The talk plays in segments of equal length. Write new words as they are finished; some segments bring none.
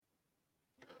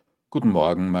Guten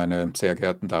Morgen, meine sehr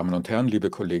geehrten Damen und Herren, liebe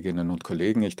Kolleginnen und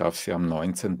Kollegen. Ich darf Sie am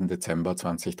 19. Dezember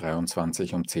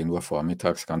 2023 um 10 Uhr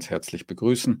vormittags ganz herzlich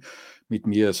begrüßen. Mit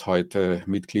mir ist heute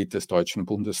Mitglied des Deutschen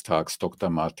Bundestags Dr.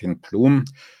 Martin Plum.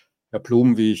 Herr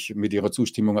Plum, wie ich mit Ihrer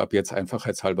Zustimmung ab jetzt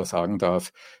einfachheitshalber sagen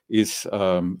darf, ist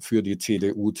für die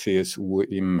CDU/CSU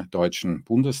im Deutschen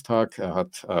Bundestag. Er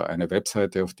hat eine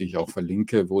Webseite, auf die ich auch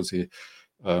verlinke, wo Sie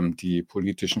die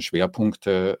politischen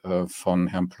Schwerpunkte von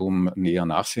Herrn Plum näher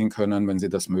nachsehen können, wenn Sie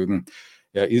das mögen.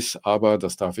 Er ist aber,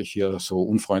 das darf ich hier so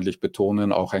unfreundlich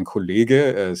betonen, auch ein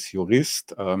Kollege. Er ist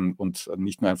Jurist und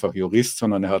nicht nur einfach Jurist,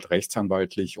 sondern er hat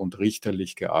rechtsanwaltlich und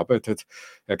richterlich gearbeitet.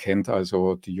 Er kennt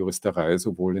also die Juristerei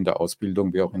sowohl in der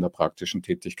Ausbildung wie auch in der praktischen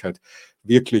Tätigkeit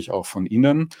wirklich auch von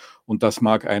innen. Und das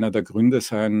mag einer der Gründe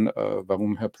sein,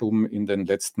 warum Herr Plum in den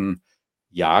letzten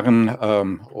Jahren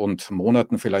und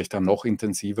Monaten vielleicht dann noch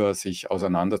intensiver sich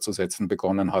auseinanderzusetzen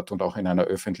begonnen hat und auch in einer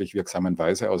öffentlich wirksamen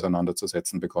Weise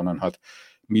auseinanderzusetzen begonnen hat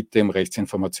mit dem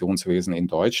Rechtsinformationswesen in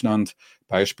Deutschland,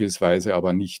 beispielsweise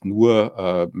aber nicht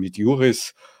nur mit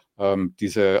Juris.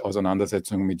 Diese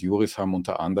Auseinandersetzungen mit Juris haben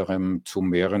unter anderem zu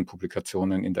mehreren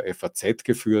Publikationen in der FAZ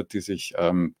geführt, die sich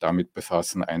damit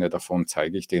befassen. Eine davon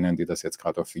zeige ich denen, die das jetzt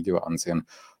gerade auf Video ansehen.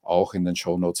 Auch in den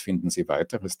Shownotes finden Sie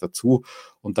weiteres dazu.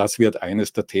 Und das wird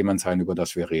eines der Themen sein, über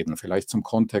das wir reden. Vielleicht zum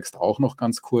Kontext auch noch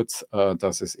ganz kurz,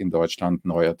 dass es in Deutschland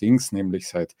neuerdings, nämlich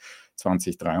seit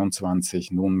 2023,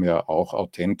 nunmehr auch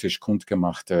authentisch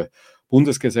kundgemachte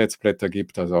Bundesgesetzblätter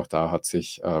gibt. Also auch da hat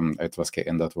sich etwas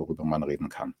geändert, worüber man reden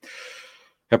kann.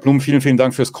 Herr Plum, vielen, vielen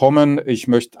Dank fürs Kommen. Ich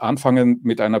möchte anfangen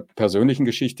mit einer persönlichen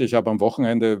Geschichte. Ich habe am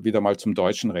Wochenende wieder mal zum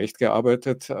deutschen Recht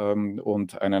gearbeitet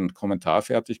und einen Kommentar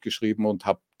fertig geschrieben und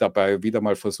habe dabei wieder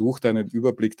mal versucht, einen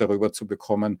Überblick darüber zu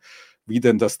bekommen, wie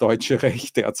denn das deutsche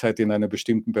Recht derzeit in einem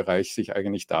bestimmten Bereich sich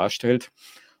eigentlich darstellt.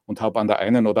 Und habe an der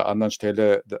einen oder anderen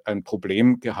Stelle ein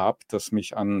Problem gehabt, das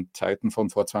mich an Zeiten von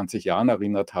vor 20 Jahren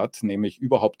erinnert hat, nämlich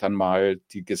überhaupt einmal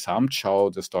die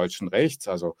Gesamtschau des deutschen Rechts,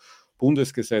 also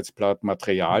Bundesgesetzblatt,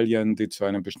 Materialien, die zu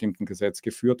einem bestimmten Gesetz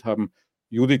geführt haben,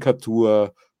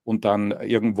 Judikatur und dann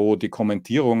irgendwo die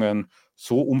Kommentierungen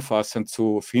so umfassend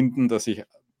zu finden, dass ich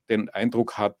den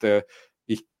Eindruck hatte,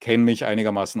 ich kenne mich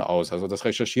einigermaßen aus. Also das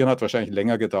Recherchieren hat wahrscheinlich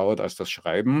länger gedauert als das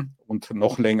Schreiben und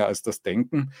noch länger als das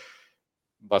Denken.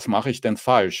 Was mache ich denn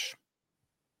falsch?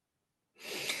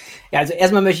 Ja, also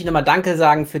erstmal möchte ich nochmal Danke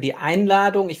sagen für die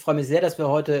Einladung. Ich freue mich sehr, dass wir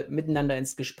heute miteinander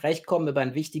ins Gespräch kommen über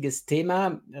ein wichtiges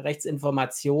Thema,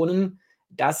 Rechtsinformationen,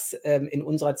 das in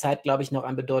unserer Zeit, glaube ich, noch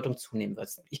an Bedeutung zunehmen wird.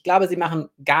 Ich glaube, Sie machen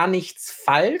gar nichts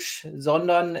falsch,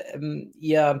 sondern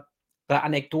Ihre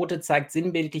Anekdote zeigt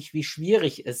sinnbildlich, wie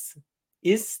schwierig es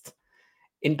ist,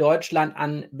 in Deutschland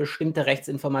an bestimmte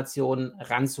Rechtsinformationen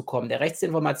ranzukommen. Der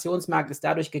Rechtsinformationsmarkt ist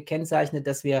dadurch gekennzeichnet,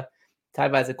 dass wir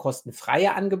teilweise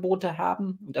kostenfreie Angebote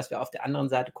haben und dass wir auf der anderen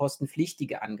Seite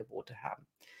kostenpflichtige Angebote haben.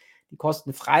 Die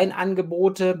kostenfreien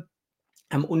Angebote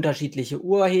haben unterschiedliche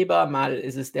Urheber. Mal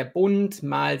ist es der Bund,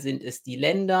 mal sind es die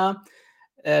Länder,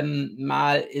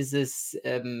 mal ist es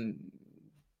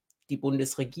die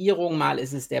Bundesregierung, mal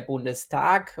ist es der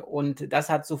Bundestag. Und das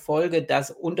hat zur Folge,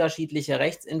 dass unterschiedliche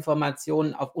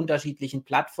Rechtsinformationen auf unterschiedlichen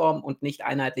Plattformen und nicht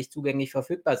einheitlich zugänglich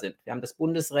verfügbar sind. Wir haben das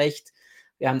Bundesrecht,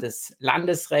 wir haben das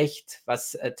Landesrecht,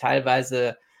 was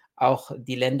teilweise auch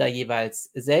die Länder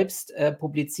jeweils selbst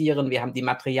publizieren. Wir haben die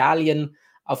Materialien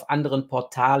auf anderen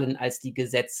Portalen als die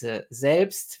Gesetze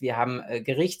selbst. Wir haben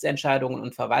Gerichtsentscheidungen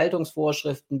und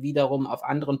Verwaltungsvorschriften wiederum auf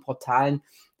anderen Portalen.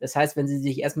 Das heißt, wenn Sie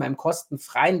sich erstmal im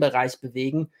kostenfreien Bereich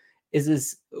bewegen, ist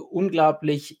es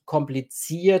unglaublich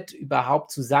kompliziert,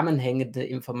 überhaupt zusammenhängende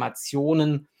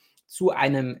Informationen zu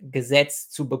einem Gesetz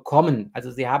zu bekommen.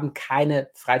 Also Sie haben keine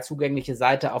frei zugängliche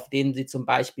Seite, auf denen Sie zum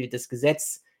Beispiel das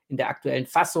Gesetz in der aktuellen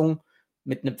Fassung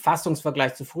mit einem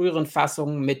Fassungsvergleich zu früheren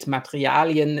Fassungen, mit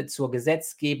Materialien zur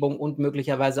Gesetzgebung und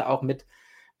möglicherweise auch mit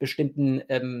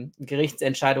bestimmten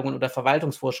Gerichtsentscheidungen oder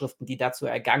Verwaltungsvorschriften, die dazu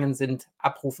ergangen sind,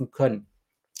 abrufen können.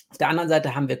 Auf der anderen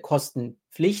Seite haben wir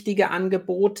kostenpflichtige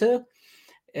Angebote.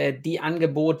 Die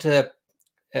Angebote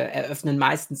eröffnen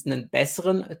meistens einen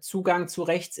besseren Zugang zu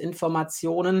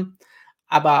Rechtsinformationen,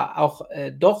 aber auch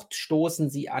dort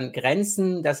stoßen sie an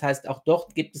Grenzen. Das heißt, auch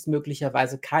dort gibt es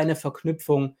möglicherweise keine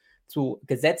Verknüpfung zu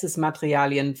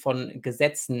Gesetzesmaterialien von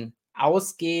Gesetzen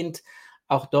ausgehend.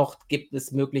 Auch dort gibt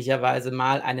es möglicherweise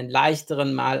mal einen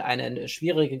leichteren, mal eine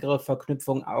schwierigere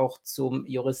Verknüpfung auch zum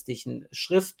juristischen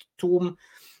Schrifttum.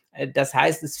 Das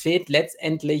heißt, es fehlt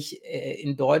letztendlich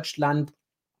in Deutschland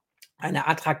eine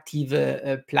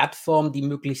attraktive Plattform, die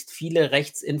möglichst viele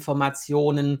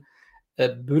Rechtsinformationen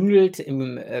bündelt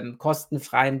im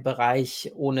kostenfreien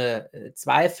Bereich ohne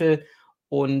Zweifel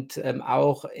Und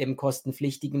auch im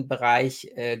kostenpflichtigen Bereich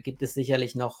gibt es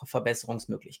sicherlich noch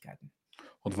Verbesserungsmöglichkeiten.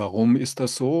 Und warum ist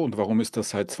das so? Und warum ist das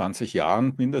seit 20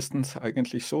 Jahren mindestens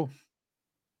eigentlich so?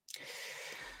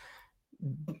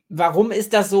 Warum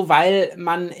ist das so? Weil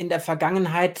man in der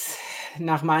Vergangenheit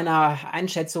nach meiner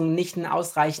Einschätzung nicht einen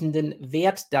ausreichenden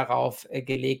Wert darauf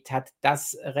gelegt hat,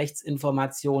 dass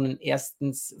Rechtsinformationen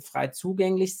erstens frei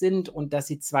zugänglich sind und dass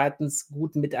sie zweitens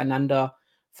gut miteinander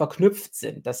verknüpft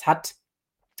sind. Das hat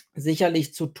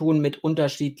sicherlich zu tun mit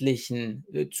unterschiedlichen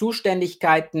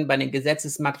Zuständigkeiten. Bei den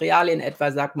Gesetzesmaterialien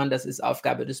etwa sagt man, das ist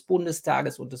Aufgabe des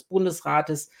Bundestages und des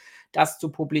Bundesrates, das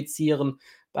zu publizieren.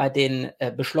 Bei den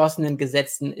beschlossenen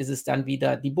Gesetzen ist es dann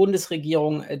wieder die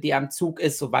Bundesregierung, die am Zug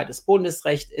ist, soweit es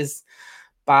Bundesrecht ist.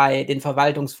 Bei den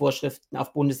Verwaltungsvorschriften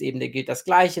auf Bundesebene gilt das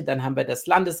Gleiche. Dann haben wir das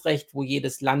Landesrecht, wo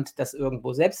jedes Land das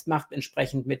irgendwo selbst macht,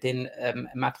 entsprechend mit den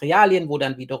Materialien, wo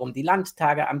dann wiederum die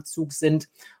Landtage am Zug sind.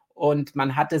 Und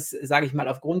man hat es, sage ich mal,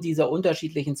 aufgrund dieser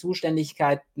unterschiedlichen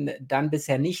Zuständigkeiten dann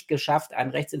bisher nicht geschafft,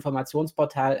 ein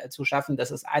Rechtsinformationsportal zu schaffen,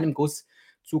 das aus einem Guss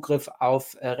Zugriff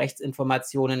auf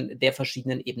Rechtsinformationen der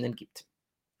verschiedenen Ebenen gibt.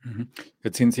 Mhm.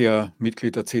 Jetzt sind Sie ja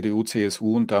Mitglied der CDU,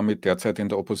 CSU und damit derzeit in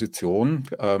der Opposition.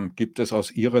 Gibt es aus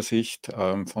Ihrer Sicht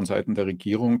von Seiten der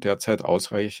Regierung derzeit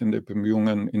ausreichende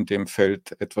Bemühungen, in dem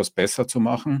Feld etwas besser zu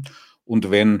machen? Und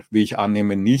wenn, wie ich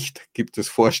annehme, nicht, gibt es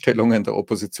Vorstellungen der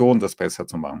Opposition, das besser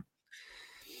zu machen?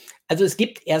 Also es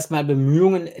gibt erstmal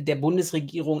Bemühungen der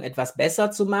Bundesregierung, etwas besser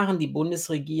zu machen. Die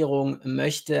Bundesregierung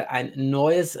möchte ein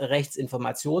neues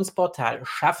Rechtsinformationsportal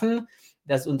schaffen,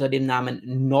 das unter dem Namen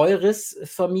Neures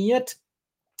firmiert.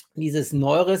 Dieses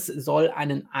Neures soll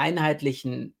einen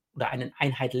einheitlichen oder einen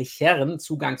einheitlicheren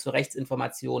Zugang zu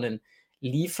Rechtsinformationen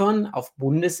liefern auf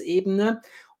Bundesebene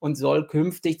und soll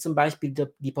künftig zum Beispiel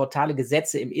die Portale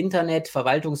Gesetze im Internet,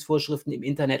 Verwaltungsvorschriften im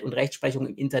Internet und Rechtsprechung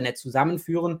im Internet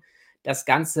zusammenführen. Das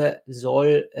Ganze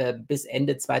soll bis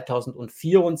Ende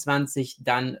 2024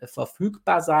 dann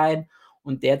verfügbar sein.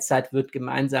 Und derzeit wird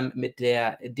gemeinsam mit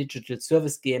der Digital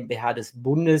Service GmbH des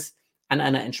Bundes an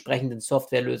einer entsprechenden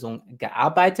Softwarelösung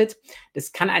gearbeitet.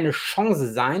 Das kann eine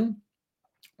Chance sein,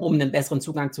 um einen besseren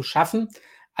Zugang zu schaffen.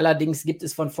 Allerdings gibt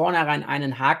es von vornherein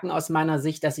einen Haken aus meiner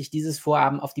Sicht, dass sich dieses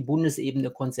Vorhaben auf die Bundesebene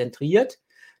konzentriert.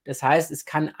 Das heißt, es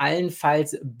kann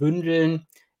allenfalls bündeln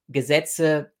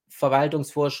Gesetze,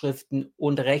 Verwaltungsvorschriften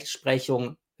und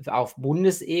Rechtsprechung auf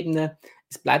Bundesebene.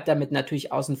 Es bleibt damit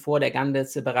natürlich außen vor der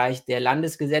ganze Bereich der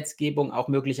Landesgesetzgebung, auch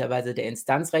möglicherweise der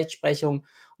Instanzrechtsprechung.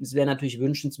 Und es wäre natürlich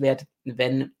wünschenswert,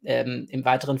 wenn im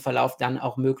weiteren Verlauf dann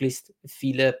auch möglichst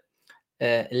viele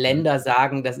Länder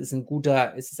sagen, das ist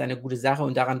eine gute Sache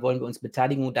und daran wollen wir uns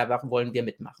beteiligen und da wollen wir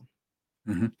mitmachen.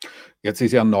 Mhm. Jetzt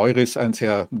ist ja Neuriss ein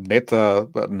sehr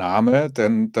netter Name,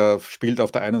 denn da spielt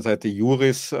auf der einen Seite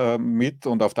Juris mit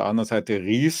und auf der anderen Seite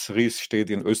RIS. RIS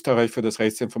steht in Österreich für das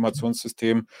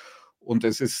Rechtsinformationssystem und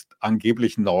es ist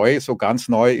angeblich neu. So ganz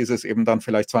neu ist es eben dann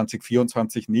vielleicht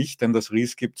 2024 nicht, denn das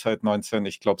RIS gibt es seit 19,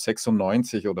 ich glaube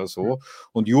 96 oder so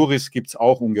und Juris gibt es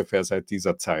auch ungefähr seit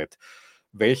dieser Zeit.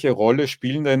 Welche Rolle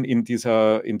spielen denn in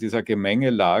dieser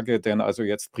Gemengelage denn also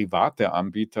jetzt private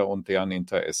Anbieter und deren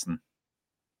Interessen?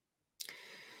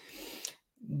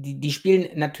 Die spielen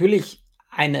natürlich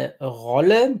eine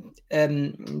Rolle.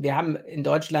 Wir haben in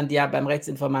Deutschland ja beim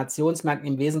Rechtsinformationsmarkt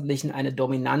im Wesentlichen eine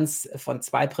Dominanz von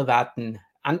 2 privaten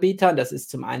Anbietern. Das ist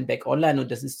zum einen Back Online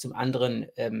und das ist zum anderen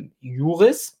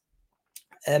Juris.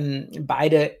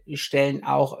 Beide stellen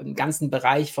auch einen ganzen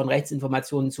Bereich von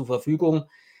Rechtsinformationen zur Verfügung,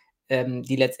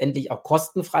 die letztendlich auch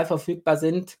kostenfrei verfügbar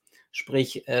sind.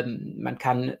 Sprich, man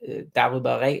kann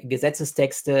darüber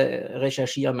Gesetzestexte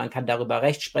recherchieren, man kann darüber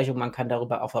Rechtsprechung, man kann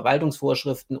darüber auch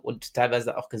Verwaltungsvorschriften und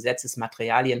teilweise auch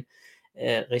Gesetzesmaterialien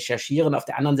recherchieren. Auf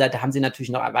der anderen Seite haben sie natürlich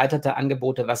noch erweiterte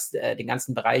Angebote, was den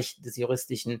ganzen Bereich des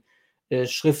juristischen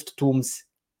Schrifttums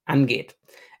angeht.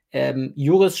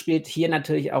 Juris spielt hier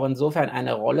natürlich auch insofern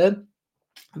eine Rolle,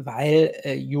 weil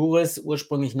Juris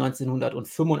ursprünglich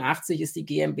 1985 ist die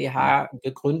GmbH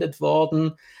gegründet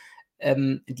worden,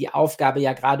 die Aufgabe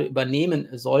ja gerade übernehmen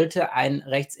sollte, ein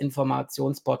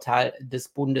Rechtsinformationsportal des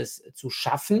Bundes zu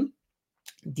schaffen.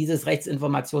 Dieses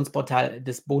Rechtsinformationsportal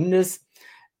des Bundes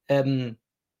ähm,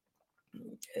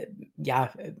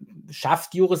 ja,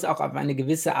 schafft Juris auch auf eine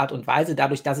gewisse Art und Weise,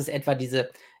 dadurch, dass es etwa diese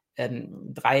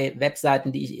 3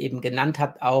 Webseiten, die ich eben genannt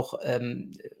habe, auch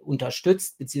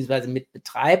unterstützt bzw. mit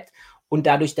betreibt und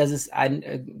dadurch, dass es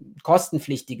ein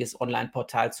kostenpflichtiges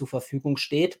Online-Portal zur Verfügung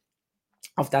steht,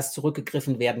 auf das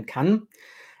zurückgegriffen werden kann.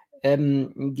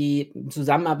 Die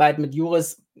Zusammenarbeit mit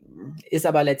Juris ist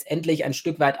aber letztendlich ein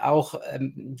Stück weit auch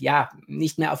ja,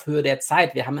 nicht mehr auf Höhe der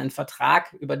Zeit. Wir haben einen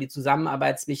Vertrag über die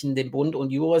Zusammenarbeit zwischen dem Bund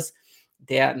und Juris,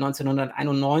 der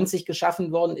 1991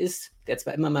 geschaffen worden ist, der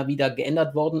zwar immer mal wieder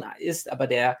geändert worden ist, aber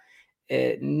der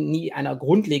nie einer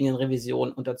grundlegenden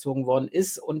Revision unterzogen worden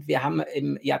ist. Und wir haben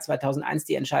im Jahr 2001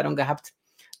 die Entscheidung gehabt,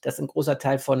 dass ein großer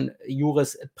Teil von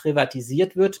Juris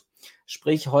privatisiert wird.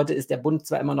 Sprich, heute ist der Bund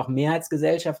zwar immer noch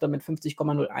Mehrheitsgesellschafter mit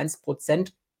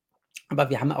 50,01%, aber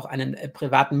wir haben auch einen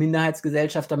privaten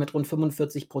Minderheitsgesellschafter mit rund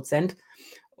 45%.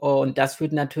 Und das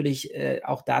führt natürlich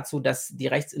auch dazu, dass die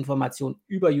Rechtsinformation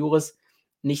über Juris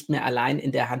nicht mehr allein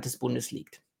in der Hand des Bundes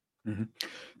liegt.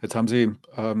 Jetzt haben Sie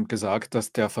gesagt,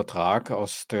 dass der Vertrag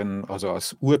also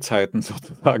aus Urzeiten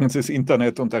sozusagen des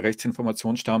Internet und der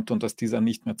Rechtsinformation stammt und dass dieser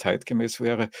nicht mehr zeitgemäß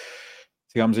wäre.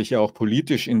 Sie haben sich ja auch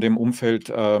politisch in dem Umfeld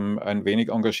ein wenig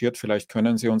engagiert. Vielleicht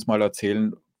können Sie uns mal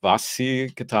erzählen, was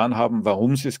Sie getan haben,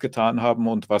 warum Sie es getan haben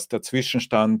und was der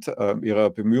Zwischenstand Ihrer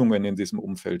Bemühungen in diesem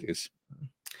Umfeld ist.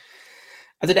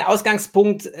 Also der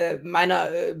Ausgangspunkt meiner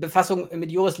Befassung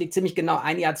mit Juris liegt ziemlich genau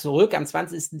ein Jahr zurück. Am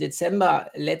 20.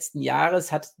 Dezember letzten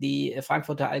Jahres hat die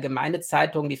Frankfurter Allgemeine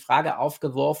Zeitung die Frage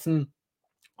aufgeworfen,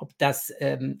 ob das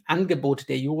Angebot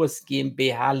der Juris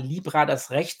GmbH Libra, das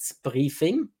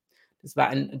Rechtsbriefing, das war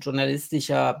ein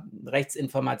journalistischer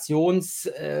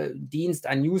Rechtsinformationsdienst,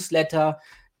 ein Newsletter,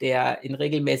 der in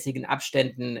regelmäßigen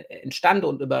Abständen entstand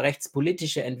und über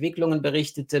rechtspolitische Entwicklungen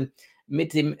berichtete,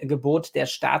 mit dem Gebot der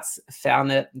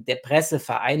Staatsferne der Presse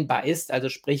vereinbar ist, also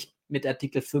sprich mit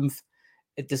Artikel 5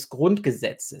 des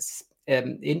Grundgesetzes.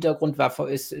 Hintergrund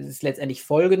ist letztendlich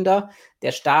folgender: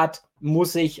 Der Staat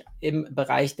muss sich im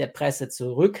Bereich der Presse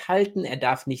zurückhalten. Er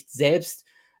darf nicht selbst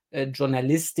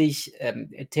journalistisch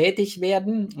tätig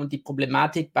werden. Und die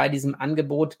Problematik bei diesem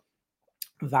Angebot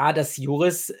war, dass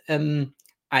Juris ein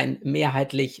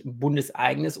mehrheitlich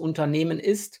bundeseigenes Unternehmen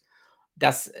ist,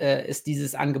 dass es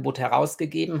dieses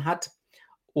herausgegeben hat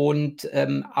und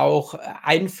auch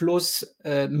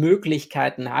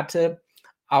Einflussmöglichkeiten hatte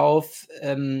auf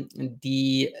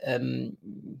die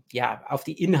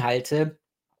Inhalte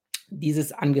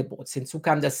dieses Angebots. Hinzu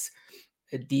kam, dass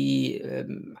die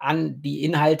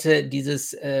Inhalte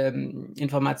dieses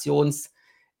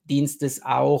Informationsdienstes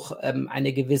auch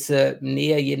eine gewisse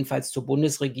Nähe jedenfalls zur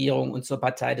Bundesregierung und zur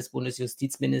Partei des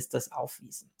Bundesjustizministers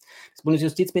aufwiesen. Das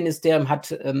Bundesjustizministerium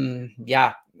hat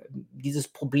dieses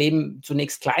Problem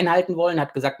zunächst klein halten wollen,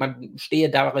 hat gesagt, man stehe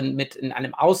darin in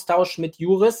einem Austausch mit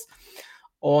Juris.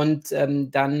 Und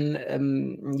dann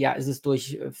ist es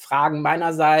durch Fragen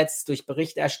meinerseits, durch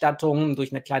Berichterstattung,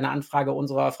 durch eine kleine Anfrage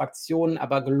unserer Fraktion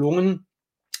aber gelungen,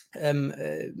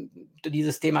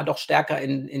 dieses Thema doch stärker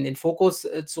in den Fokus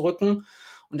zu rücken.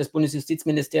 Und das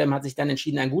Bundesjustizministerium hat sich dann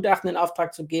entschieden, ein Gutachten in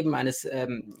Auftrag zu geben, eines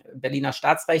Berliner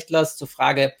Staatsrechtlers zur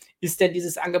Frage, ist denn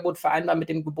dieses Angebot vereinbar mit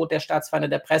dem Gebot der Staatsfeinde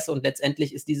der Presse? Und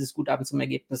letztendlich ist dieses Gutachten zum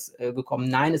Ergebnis gekommen,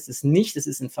 nein, es ist nicht. Es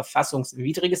ist ein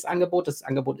verfassungswidriges Angebot. Das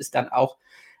Angebot ist dann auch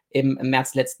im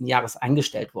März letzten Jahres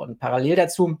eingestellt worden. Parallel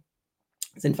dazu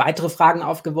sind weitere Fragen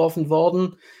aufgeworfen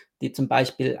worden, die zum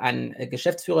Beispiel einen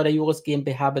Geschäftsführer der Juris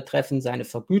GmbH betreffen, seine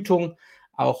Vergütung,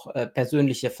 auch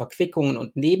persönliche Verquickungen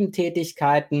und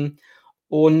Nebentätigkeiten.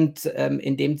 Und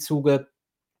in dem Zuge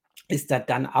ist da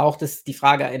dann auch die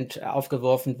Frage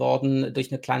aufgeworfen worden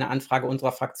durch eine kleine Anfrage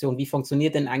unserer Fraktion, wie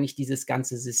funktioniert denn eigentlich dieses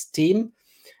ganze System?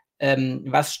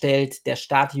 Was stellt der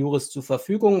Staat Juris zur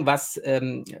Verfügung? Was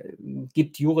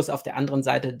gibt Juris auf der anderen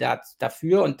Seite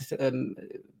dafür? Und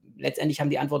letztendlich haben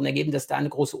die Antworten ergeben, dass da eine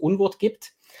große Unwucht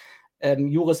gibt.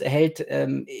 Juris erhält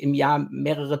im Jahr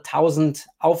mehrere tausend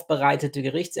aufbereitete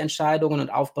Gerichtsentscheidungen und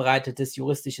aufbereitetes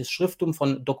juristisches Schrifttum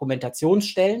von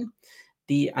Dokumentationsstellen,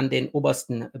 die an den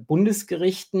obersten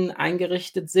Bundesgerichten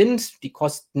eingerichtet sind. Die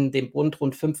kosten dem Bund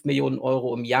rund 5 Millionen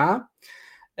Euro im Jahr.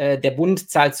 Der Bund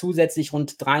zahlt zusätzlich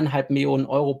rund 3,5 Millionen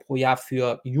Euro pro Jahr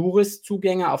für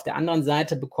Juris-Zugänge. Auf der anderen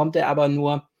Seite bekommt er aber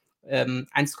nur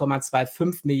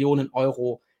 1,25 Millionen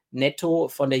Euro netto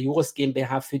von der Juris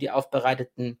GmbH für die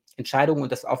aufbereiteten Entscheidungen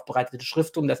und das aufbereitete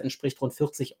Schrifttum. Das entspricht rund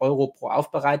 40 Euro pro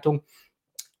Aufbereitung.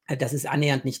 Das ist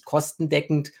annähernd nicht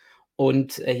kostendeckend.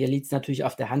 Und hier liegt es natürlich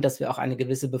auf der Hand, dass wir auch eine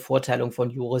gewisse Bevorteilung von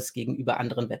Juris gegenüber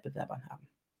anderen Wettbewerbern haben.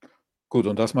 Gut,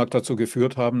 und das mag dazu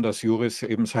geführt haben, dass Juris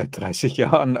eben seit 30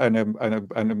 Jahren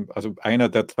also einer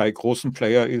der 2 großen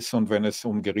Player ist und wenn es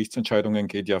um Gerichtsentscheidungen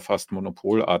geht, ja fast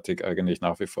monopolartig eigentlich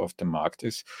nach wie vor auf dem Markt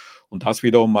ist. Und das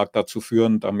wiederum mag dazu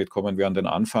führen, damit kommen wir an den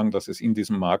Anfang, dass es in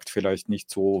diesem Markt vielleicht nicht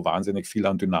so wahnsinnig viel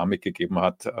an Dynamik gegeben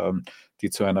hat, die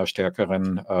zu einer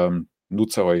stärkeren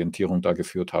Nutzerorientierung da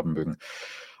geführt haben mögen.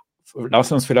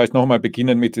 Lass uns vielleicht nochmal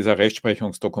beginnen mit dieser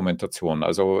Rechtsprechungsdokumentation.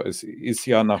 Also es ist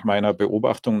ja nach meiner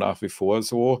Beobachtung nach wie vor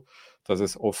so, dass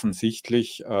es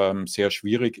offensichtlich sehr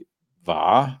schwierig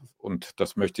war, und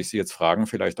das möchte ich Sie jetzt fragen,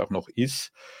 vielleicht auch noch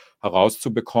ist,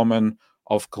 herauszubekommen,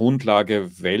 auf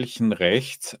Grundlage welchen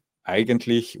Rechts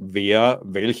eigentlich wer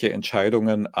welche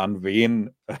Entscheidungen an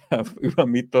wen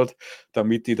übermittelt,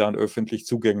 damit die dann öffentlich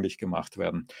zugänglich gemacht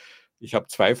werden. Ich habe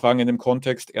zwei Fragen in dem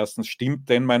Kontext. Erstens, stimmt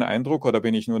denn mein Eindruck oder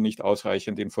bin ich nur nicht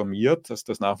ausreichend informiert, dass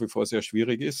das nach wie vor sehr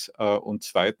schwierig ist? Und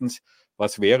zweitens,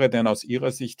 was wäre denn aus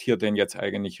Ihrer Sicht hier denn jetzt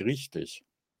eigentlich richtig?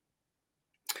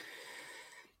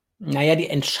 Naja, die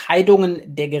Entscheidungen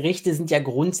der Gerichte sind ja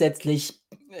grundsätzlich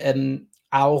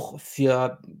auch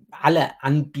für alle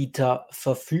Anbieter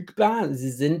verfügbar.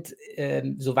 Sie sind,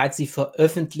 soweit sie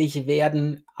veröffentlicht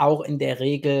werden, auch in der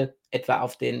Regel etwa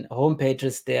auf den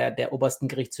Homepages der obersten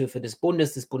Gerichtshöfe des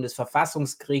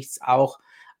Bundesverfassungsgerichts, auch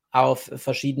auf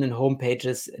verschiedenen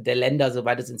Homepages der Länder,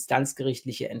 soweit es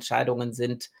instanzgerichtliche Entscheidungen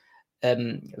sind,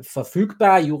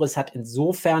 verfügbar. Juris hat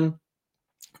insofern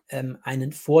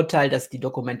einen Vorteil, dass die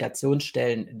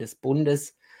Dokumentationsstellen des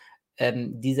Bundes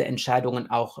diese Entscheidungen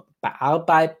auch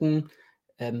bearbeiten,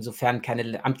 sofern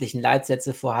keine amtlichen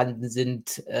Leitsätze vorhanden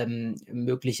sind,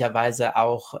 möglicherweise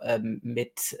auch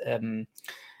mit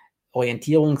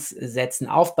Orientierungssätzen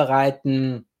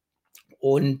aufbereiten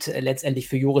und letztendlich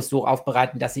für Juris so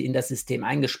aufbereiten, dass sie in das System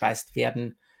eingespeist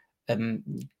werden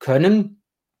können.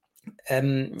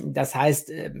 Das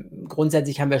heißt,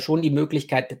 grundsätzlich haben wir schon die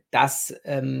Möglichkeit, dass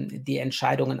die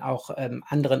Entscheidungen auch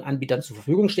anderen Anbietern zur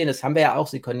Verfügung stehen. Das haben wir ja auch.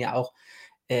 Sie können ja auch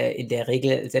in der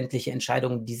Regel sämtliche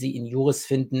Entscheidungen, die Sie in Juris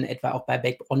finden, etwa auch bei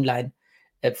Beck Online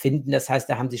finden. Das heißt,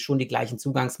 da haben Sie schon die gleichen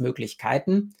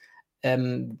Zugangsmöglichkeiten.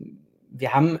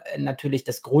 Wir haben natürlich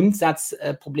das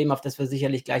Grundsatzproblem, auf das wir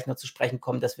sicherlich gleich noch zu sprechen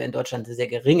kommen, dass wir in Deutschland eine sehr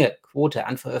geringe Quote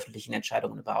an veröffentlichten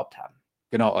Entscheidungen überhaupt haben.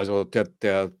 Genau, also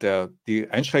die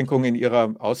Einschränkung in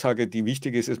Ihrer Aussage, die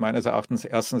wichtig ist, ist meines Erachtens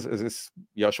erstens, es ist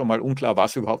ja schon mal unklar,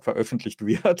 was überhaupt veröffentlicht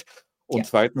wird. Und Ja.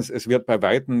 zweitens, es wird bei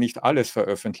Weitem nicht alles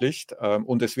veröffentlicht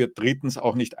und es wird drittens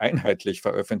auch nicht einheitlich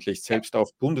veröffentlicht. Ja. Selbst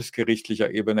auf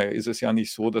bundesgerichtlicher Ebene ist es ja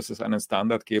nicht so, dass es einen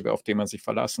Standard gäbe, auf den man sich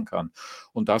verlassen kann.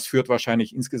 Und das führt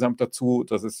wahrscheinlich insgesamt dazu,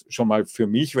 dass es schon mal für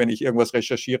mich, wenn ich irgendwas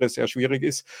recherchiere, sehr schwierig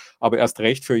ist, aber erst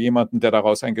recht für jemanden, der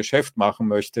daraus ein Geschäft machen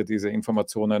möchte, diese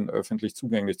Informationen öffentlich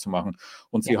zugänglich zu machen.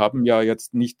 Und Sie haben ja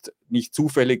jetzt nicht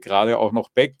zufällig gerade auch noch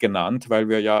Beck genannt, weil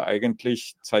wir ja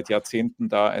eigentlich seit Jahrzehnten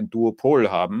da ein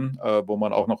Duopol haben, wo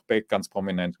man auch noch Beck ganz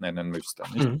prominent nennen müsste.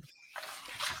 Nicht? Mhm.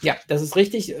 Ja, das ist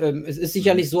richtig. Es ist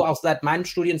sicherlich so, auch seit meinen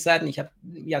Studienzeiten, ich habe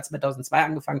im Jahr 2002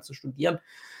 angefangen zu studieren,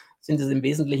 sind es im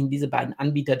Wesentlichen diese beiden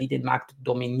Anbieter, die den Markt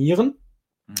dominieren.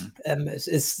 Es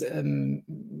ist,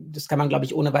 das kann man, glaube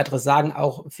ich, ohne weiteres sagen,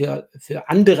 auch für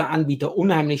andere Anbieter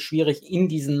unheimlich schwierig, in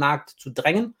diesen Markt zu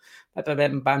drängen,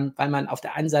 weil man auf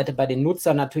der einen Seite bei den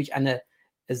Nutzern natürlich eine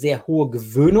sehr hohe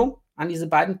Gewöhnung an diese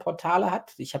beiden Portale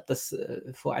hat. Ich habe das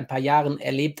vor ein paar Jahren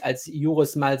erlebt, als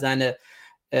Juris mal seine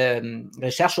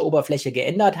Rechercheoberfläche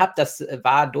geändert hat. Das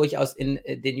war durchaus in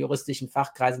den juristischen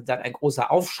Fachkreisen dann ein großer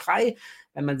Aufschrei,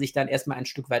 wenn man sich dann erstmal ein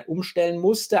Stück weit umstellen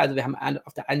musste. Also wir haben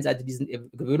auf der einen Seite diesen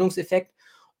Gewöhnungseffekt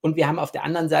und wir haben auf der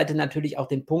anderen Seite natürlich auch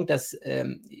den Punkt, dass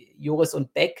Juris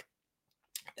und Beck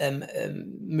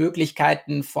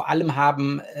Möglichkeiten vor allem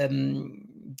haben,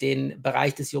 den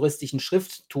Bereich des juristischen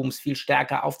Schrifttums viel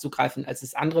stärker aufzugreifen, als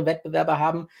es andere Wettbewerber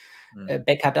haben.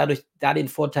 Beck hat dadurch den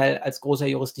Vorteil, als großer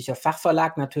juristischer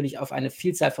Fachverlag natürlich auf eine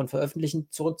Vielzahl von Veröffentlichungen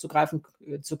zurückzugreifen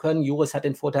zu können. Juris hat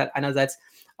den Vorteil, einerseits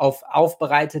auf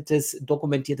aufbereitetes,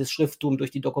 dokumentiertes Schrifttum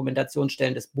durch die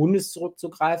Dokumentationsstellen des Bundes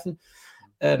zurückzugreifen,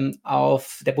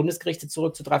 auf der Bundesgerichte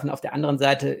zurückzugreifen, auf der anderen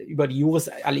Seite über die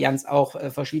Juris-Allianz auch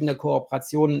verschiedene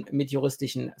Kooperationen mit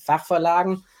juristischen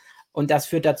Fachverlagen. Und das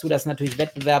führt dazu, dass natürlich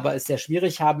Wettbewerber es sehr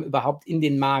schwierig haben, überhaupt in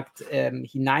den Markt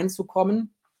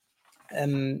hineinzukommen.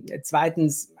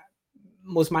 Zweitens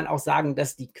muss man auch sagen,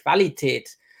 dass die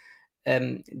Qualität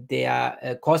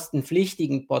der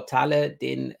kostenpflichtigen Portale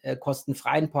den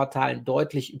kostenfreien Portalen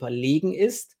deutlich überlegen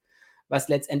ist, was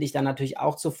letztendlich dann natürlich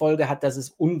auch zur Folge hat, dass es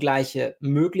ungleiche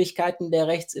Möglichkeiten der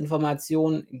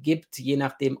Rechtsinformation gibt, je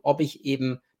nachdem, ob ich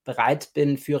eben bereit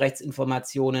bin, für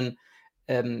Rechtsinformationen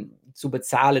zu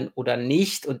bezahlen oder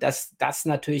nicht. Und dass das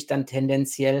natürlich dann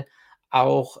tendenziell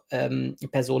auch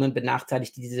Personen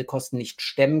benachteiligt, die diese Kosten nicht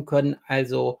stemmen können,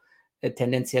 also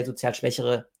tendenziell sozial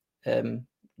Schwächere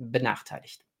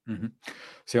benachteiligt.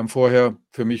 Sie haben vorher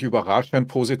für mich überraschend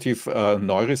positiv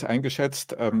Neuris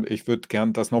eingeschätzt. Ich würde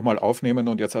gern das nochmal aufnehmen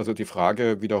und jetzt also die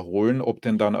Frage wiederholen, ob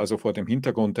denn dann also vor dem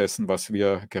Hintergrund dessen, was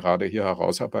wir gerade hier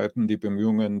herausarbeiten, die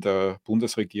Bemühungen der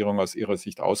Bundesregierung aus Ihrer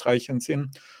Sicht ausreichend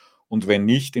sind und wenn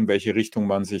nicht, in welche Richtung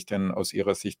man sich denn aus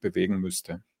Ihrer Sicht bewegen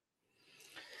müsste.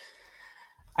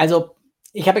 Also,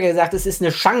 ich habe ja gesagt, es ist eine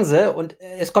Chance und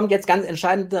es kommt jetzt ganz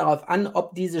entscheidend darauf an,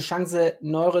 ob diese Chance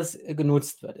Neuris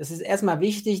genutzt wird. Es ist erstmal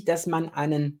wichtig, dass man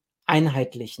einen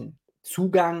einheitlichen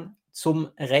Zugang zum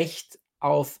Recht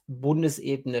auf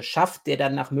Bundesebene schafft, der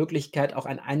dann nach Möglichkeit auch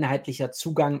ein einheitlicher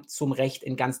Zugang zum Recht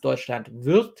in ganz Deutschland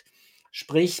wird,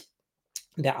 sprich,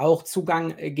 der auch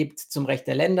Zugang gibt zum Recht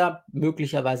der Länder,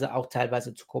 möglicherweise auch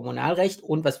teilweise zu Kommunalrecht.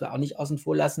 Und was wir auch nicht außen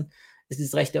vor lassen, ist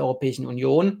das Recht der Europäischen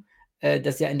Union,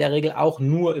 das ja in der Regel auch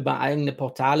nur über eigene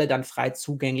Portale dann frei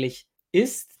zugänglich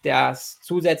ist, das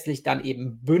zusätzlich dann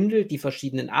eben bündelt die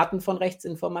verschiedenen Arten von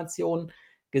Rechtsinformationen,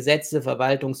 Gesetze,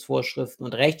 Verwaltungsvorschriften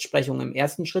und Rechtsprechung im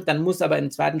ersten Schritt. Dann muss aber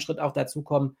im zweiten Schritt auch dazu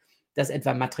kommen, dass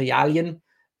etwa Materialien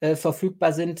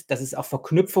verfügbar sind, dass es auch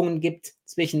Verknüpfungen gibt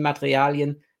zwischen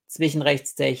Materialien, zwischen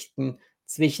Rechtstexten,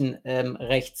 zwischen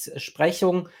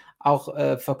Rechtsprechung, auch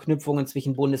Verknüpfungen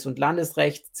zwischen Bundes- und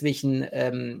Landesrecht, zwischen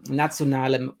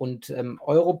nationalem und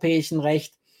europäischem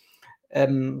Recht.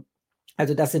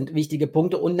 Also das sind wichtige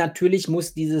Punkte. Und natürlich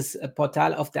muss dieses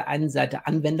Portal auf der einen Seite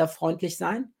anwenderfreundlich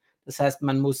sein. Das heißt,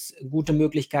 man muss gute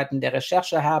Möglichkeiten der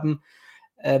Recherche haben.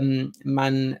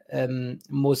 Man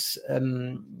muss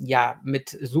ja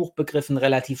mit Suchbegriffen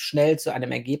relativ schnell zu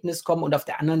einem Ergebnis kommen. Und auf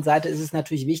der anderen Seite ist es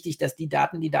natürlich wichtig, dass die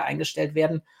Daten, die da eingestellt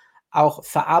werden, auch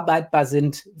verarbeitbar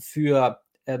sind für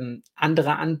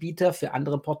andere Anbieter, für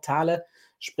andere Portale.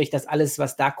 Sprich, dass alles,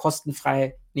 was da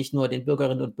kostenfrei nicht nur den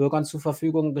Bürgerinnen und Bürgern zur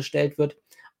Verfügung gestellt wird,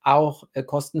 auch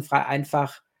kostenfrei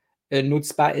einfach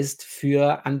nutzbar ist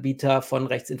für Anbieter von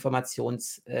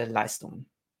Rechtsinformationsleistungen.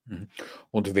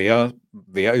 Und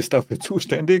wer ist dafür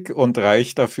zuständig und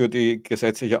reicht dafür die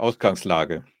gesetzliche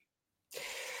Ausgangslage?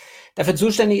 Dafür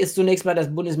zuständig ist zunächst mal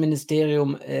das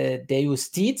Bundesministerium der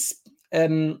Justiz.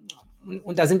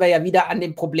 Und da sind wir ja wieder an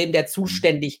dem Problem der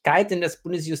Zuständigkeit, denn das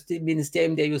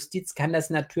Bundesministerium der Justiz kann das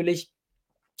natürlich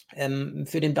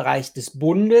für den Bereich des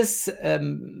Bundes,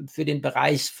 für den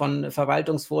Bereich von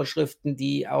Verwaltungsvorschriften,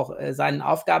 die auch seinen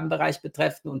Aufgabenbereich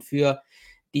betreffen und für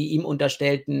die ihm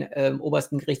unterstellten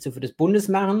obersten Gerichtshöfe des Bundes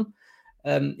machen.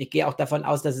 Ich gehe auch davon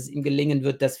aus, dass es ihm gelingen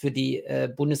wird, das für die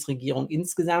Bundesregierung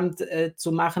insgesamt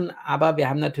zu machen. Aber wir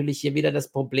haben natürlich hier wieder das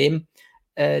Problem,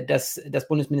 dass das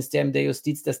Bundesministerium der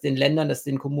Justiz das den Ländern, das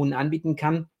den Kommunen anbieten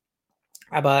kann,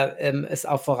 aber es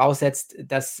auch voraussetzt,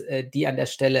 dass die an der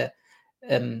Stelle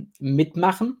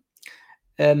mitmachen.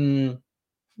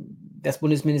 Das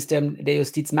Bundesministerium der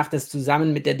Justiz macht das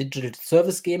zusammen mit der Digital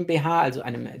Service GmbH, also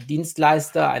einem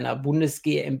Dienstleister, einer Bundes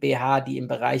GmbH, die im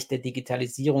Bereich der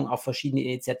Digitalisierung auch verschiedene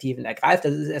Initiativen ergreift.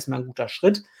 Das ist erstmal ein guter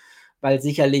Schritt, weil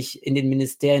sicherlich in den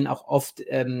Ministerien auch oft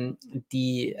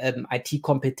die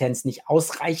IT-Kompetenz nicht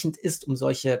ausreichend ist, um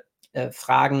solche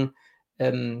Fragen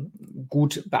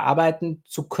gut bearbeiten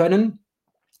zu können.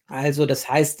 Also das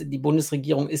heißt, die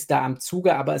Bundesregierung ist da am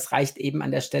Zuge, aber es reicht eben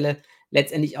an der Stelle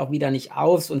letztendlich auch wieder nicht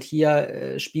aus. Und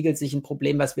hier spiegelt sich ein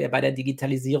Problem, was wir bei der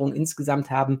Digitalisierung insgesamt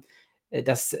haben,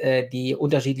 dass die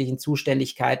unterschiedlichen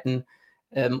Zuständigkeiten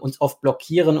uns oft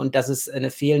blockieren und dass es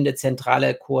eine fehlende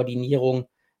zentrale Koordinierung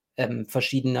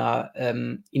verschiedener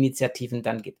Initiativen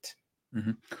dann gibt.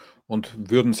 Und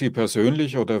würden Sie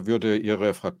persönlich oder würde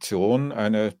Ihre Fraktion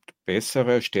eine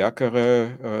bessere,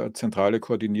 stärkere zentrale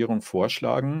Koordinierung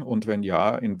vorschlagen? Und wenn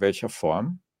ja, in welcher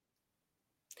Form?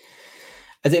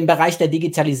 Also im Bereich der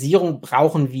Digitalisierung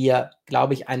brauchen wir,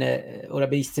 glaube ich, oder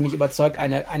bin ich ziemlich überzeugt,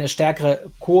 eine stärkere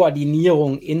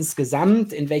Koordinierung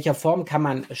insgesamt. In welcher Form kann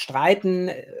man streiten?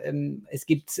 Es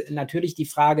gibt natürlich die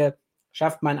Frage,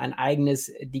 schafft man ein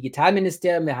eigenes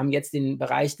Digitalministerium? Wir haben jetzt den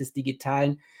Bereich des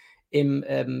Digitalen im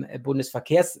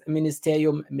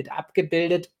Bundesverkehrsministerium mit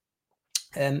abgebildet.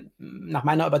 Nach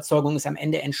meiner Überzeugung ist am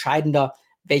Ende entscheidender,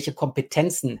 welche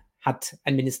Kompetenzen hat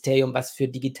ein Ministerium, was für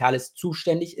Digitales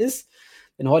zuständig ist.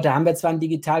 Denn heute haben wir zwar ein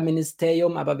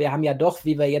Digitalministerium, aber wir haben ja doch,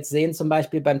 wie wir jetzt sehen, zum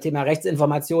Beispiel beim Thema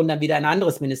Rechtsinformation dann wieder ein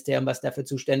anderes Ministerium, was dafür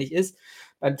zuständig ist.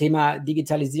 Beim Thema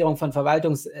Digitalisierung von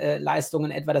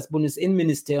Verwaltungsleistungen etwa das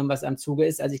Bundesinnenministerium, was am Zuge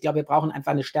ist. Also ich glaube, wir brauchen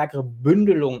einfach eine stärkere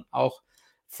Bündelung auch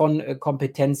von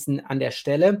Kompetenzen an der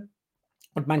Stelle.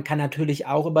 Und man kann natürlich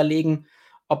auch überlegen,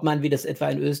 ob man, wie das etwa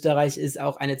in Österreich ist,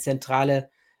 auch eine zentrale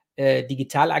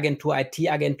Digitalagentur,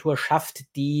 IT-Agentur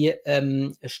schafft, die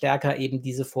stärker eben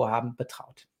diese Vorhaben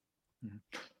betraut.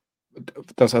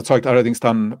 Das erzeugt allerdings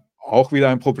dann auch wieder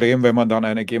ein Problem, wenn man dann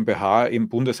eine GmbH im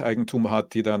Bundeseigentum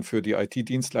hat, die dann für die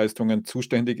IT-Dienstleistungen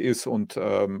zuständig ist und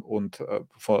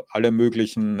vor alle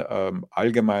möglichen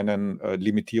allgemeinen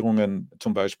Limitierungen,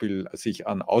 zum Beispiel sich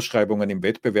an Ausschreibungen im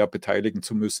Wettbewerb beteiligen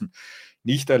zu müssen,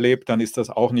 nicht erlebt, dann ist das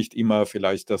auch nicht immer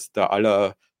vielleicht der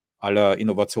aller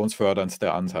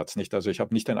innovationsförderndste Ansatz. Nicht? Also ich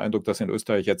habe nicht den Eindruck, dass in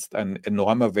Österreich jetzt ein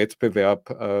enormer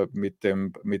Wettbewerb mit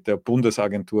der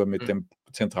Bundesagentur, mit dem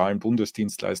zentralen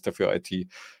Bundesdienstleister für IT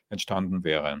entstanden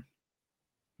wäre.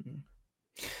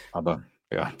 Aber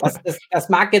Ja. Das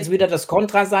mag jetzt wieder das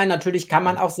Kontra sein. Natürlich kann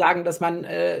man auch sagen, dass man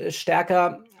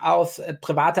stärker auf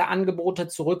private Angebote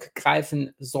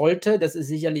zurückgreifen sollte. Das ist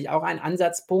sicherlich auch ein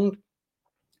Ansatzpunkt.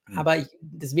 Aber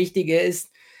das Wichtige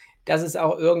ist, dass es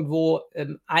auch irgendwo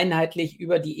einheitlich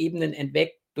über die Ebenen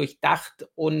hinweg durchdacht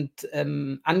und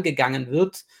angegangen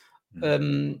wird.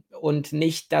 Und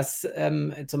nicht, dass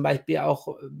zum Beispiel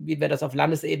auch, wie wir das auf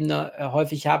Landesebene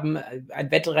häufig haben,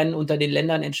 ein Wettrennen unter den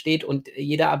Ländern entsteht und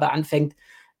jeder aber anfängt,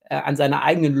 an seiner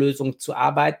eigenen Lösung zu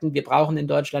arbeiten. Wir brauchen in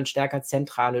Deutschland stärker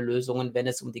zentrale Lösungen, wenn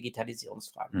es um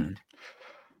Digitalisierungsfragen geht.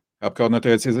 Herr Abgeordneter,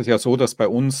 jetzt ist es ja so, dass bei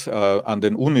uns an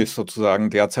den Unis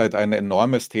sozusagen derzeit ein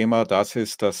enormes Thema das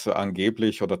ist, dass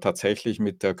angeblich oder tatsächlich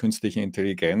mit der künstlichen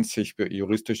Intelligenz sich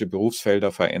juristische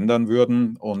Berufsfelder verändern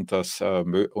würden und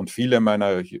viele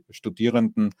meiner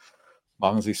Studierenden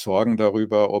machen sich Sorgen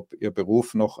darüber, ob ihr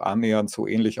Beruf noch annähernd so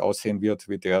ähnlich aussehen wird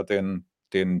wie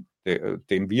den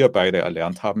wir beide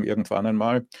erlernt haben irgendwann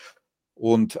einmal.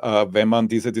 Und wenn man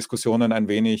diese Diskussionen ein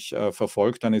wenig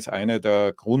verfolgt, dann ist eine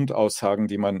der Grundaussagen,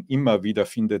 die man immer wieder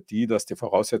findet, dass die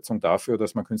Voraussetzung dafür,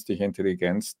 dass man künstliche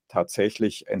Intelligenz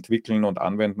tatsächlich entwickeln und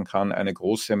anwenden kann, eine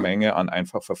große Menge an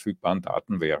einfach verfügbaren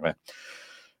Daten wäre.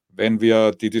 Wenn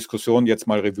wir die Diskussion jetzt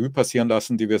mal Revue passieren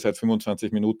lassen, die wir seit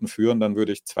 25 Minuten führen, dann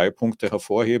würde ich 2 Punkte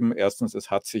hervorheben. Erstens, es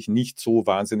hat sich nicht so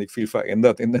wahnsinnig viel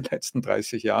verändert in den letzten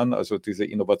 30 Jahren. Also diese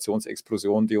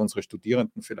Innovationsexplosion, die unsere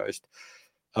Studierenden vielleicht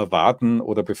erwarten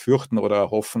oder befürchten oder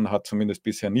erhoffen, hat zumindest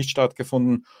bisher nicht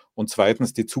stattgefunden. Und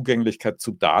zweitens, die Zugänglichkeit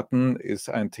zu Daten ist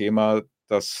ein Thema,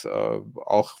 das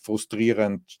auch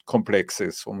frustrierend komplex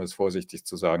ist, um es vorsichtig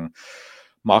zu sagen.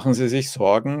 Machen Sie sich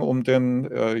Sorgen um den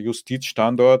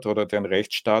Justizstandort oder den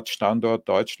Rechtsstaatsstandort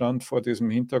Deutschland vor diesem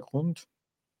Hintergrund?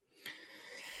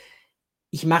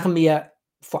 Ich mache mir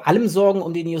vor allem Sorgen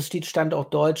um den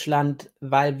Justizstandort Deutschland,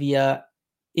 weil wir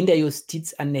in der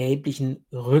Justiz einen erheblichen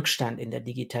Rückstand in der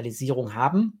Digitalisierung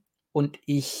haben und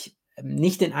ich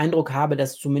nicht den Eindruck habe,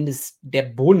 dass zumindest der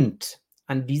Bund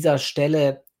an dieser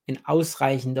Stelle in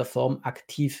ausreichender Form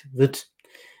aktiv wird.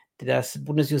 Das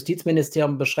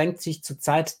Bundesjustizministerium beschränkt sich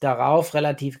zurzeit darauf,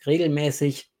 relativ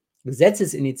regelmäßig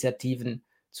Gesetzesinitiativen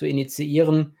zu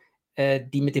initiieren,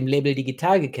 die mit dem Label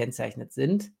digital gekennzeichnet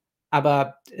sind.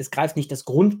 Aber es greift nicht das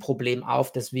Grundproblem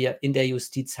auf, das wir in der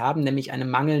Justiz haben, nämlich eine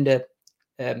mangelnde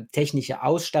technische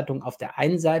Ausstattung auf der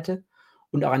einen Seite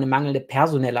und auch eine mangelnde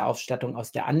personelle Ausstattung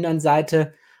auf der anderen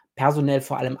Seite. Personell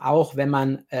vor allem auch, wenn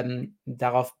man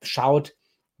darauf schaut,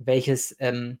 welches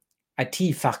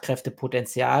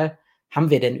IT-Fachkräftepotenzial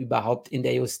haben wir denn überhaupt in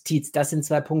der Justiz? Das sind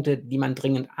 2 Punkte, die man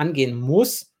dringend angehen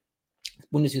muss. Das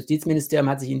Bundesjustizministerium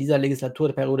hat sich in dieser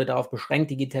Legislaturperiode darauf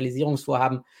beschränkt,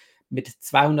 Digitalisierungsvorhaben mit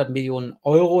 200 Millionen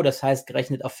Euro, das heißt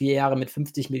gerechnet auf 4 Jahre mit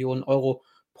 50 Millionen Euro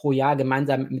pro Jahr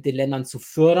gemeinsam mit den Ländern zu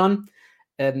fördern.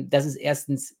 Das ist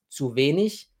erstens zu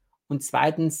wenig. Und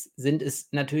zweitens sind es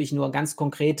natürlich nur ganz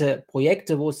konkrete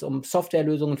Projekte, wo es um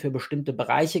Softwarelösungen für bestimmte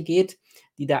Bereiche geht,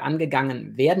 die da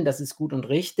angegangen werden. Das ist gut und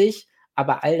richtig.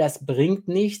 Aber all das bringt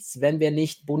nichts, wenn wir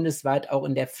nicht bundesweit auch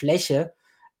in der Fläche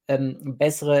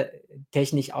bessere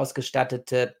technisch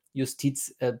ausgestattete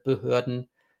Justizbehörden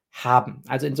haben.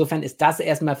 Also insofern ist das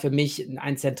erstmal für mich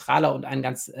ein zentraler und ein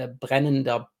ganz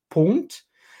brennender Punkt.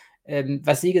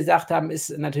 Was Sie gesagt haben,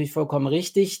 ist natürlich vollkommen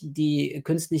richtig. Die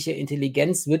künstliche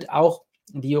Intelligenz wird auch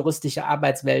die juristische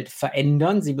Arbeitswelt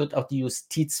verändern. Sie wird auch die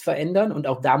Justiz verändern. Und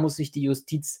auch da muss sich die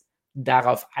Justiz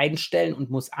darauf einstellen und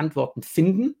muss Antworten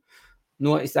finden.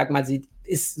 Nur, ich sage mal, sie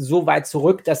ist so weit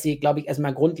zurück, dass sie, glaube ich,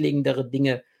 erstmal grundlegendere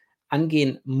Dinge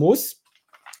angehen muss.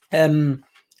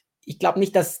 Ich glaube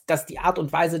nicht, dass die Art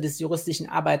und Weise des juristischen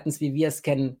Arbeitens, wie wir es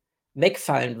kennen,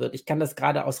 wegfallen wird. Ich kann das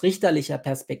gerade aus richterlicher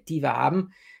Perspektive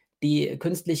haben. Die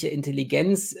künstliche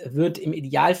Intelligenz wird im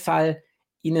Idealfall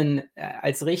Ihnen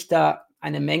als Richter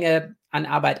eine Menge an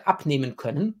Arbeit abnehmen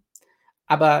können,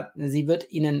 aber sie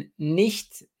wird Ihnen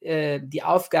nicht die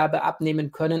Aufgabe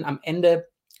abnehmen können, am Ende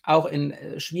auch in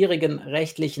schwierigen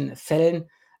rechtlichen Fällen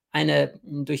eine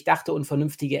durchdachte und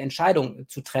vernünftige Entscheidung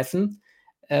zu treffen.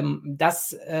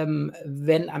 Das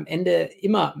werden am Ende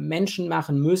immer Menschen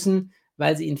machen müssen,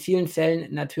 weil sie in vielen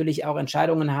Fällen natürlich auch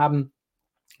Entscheidungen haben,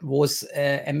 wo es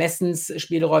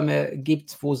Ermessensspielräume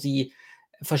gibt, wo sie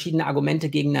verschiedene Argumente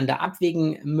gegeneinander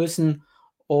abwägen müssen.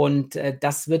 Und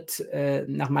das wird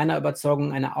nach meiner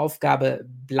Überzeugung eine Aufgabe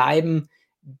bleiben,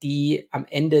 die am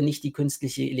Ende nicht die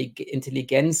künstliche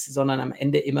Intelligenz, sondern am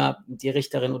Ende immer die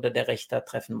Richterin oder der Richter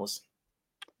treffen muss.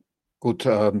 Gut,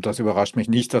 das überrascht mich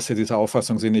nicht, dass Sie dieser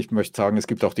Auffassung sind. Ich möchte sagen, es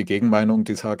gibt auch die Gegenmeinung,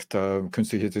 die sagt,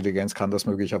 künstliche Intelligenz kann das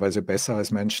möglicherweise besser als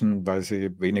Menschen, weil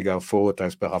sie weniger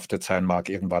vorurteilsbehaftet sein mag,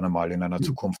 irgendwann einmal in einer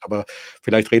Zukunft. Aber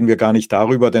vielleicht reden wir gar nicht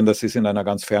darüber, denn das ist in einer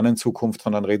ganz fernen Zukunft,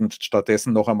 sondern reden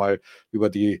stattdessen noch einmal über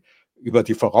die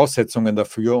Voraussetzungen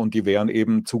dafür, und die wären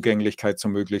eben Zugänglichkeit zu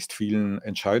möglichst vielen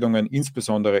Entscheidungen,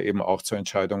 insbesondere eben auch zu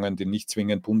Entscheidungen, die nicht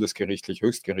zwingend bundesgerichtlich,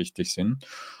 höchstgerichtlich sind.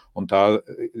 Und da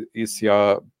ist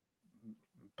ja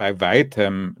bei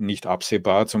weitem nicht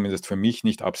absehbar, zumindest für mich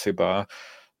nicht absehbar,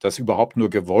 dass überhaupt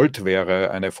nur gewollt wäre,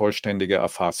 eine vollständige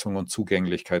Erfassung und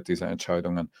Zugänglichkeit dieser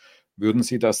Entscheidungen. Würden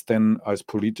Sie das denn als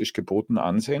politisch geboten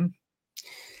ansehen?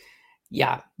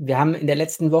 Ja, wir haben in der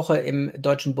letzten Woche im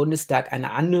Deutschen Bundestag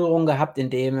eine Anhörung gehabt, in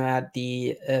der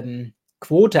die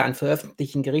Quote an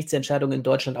veröffentlichten Gerichtsentscheidungen in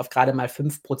Deutschland auf gerade mal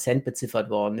 5% beziffert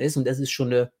worden ist. Und das ist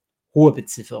schon eine hohe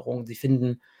Bezifferung. Sie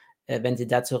finden, wenn Sie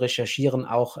dazu recherchieren,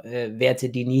 auch Werte,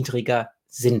 die niedriger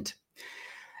sind.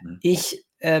 Ich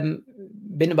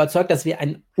bin überzeugt, dass wir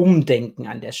ein Umdenken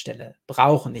an der Stelle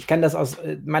brauchen. Ich kann das aus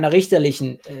meiner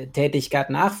richterlichen Tätigkeit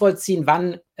nachvollziehen.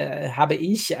 Wann habe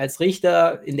ich als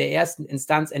Richter in der ersten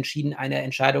Instanz entschieden, eine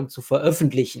Entscheidung zu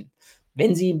veröffentlichen?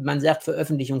 Wenn sie, man sagt,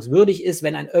 veröffentlichungswürdig ist,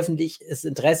 wenn ein öffentliches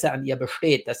Interesse an ihr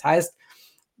besteht. Das heißt,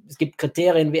 es gibt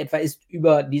Kriterien, wie etwa ist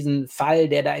über diesen Fall,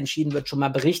 der da entschieden wird, schon mal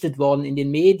berichtet worden in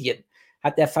den Medien.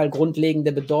 Hat der Fall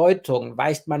grundlegende Bedeutung?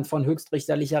 Weicht man von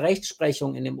höchstrichterlicher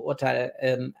Rechtsprechung in dem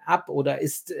Urteil ab oder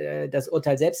ist das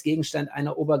Urteil selbst Gegenstand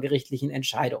einer obergerichtlichen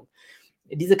Entscheidung?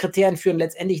 Diese Kriterien führen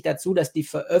letztendlich dazu, dass die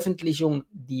Veröffentlichung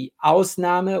die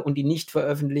Ausnahme und die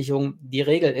Nichtveröffentlichung die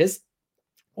Regel ist.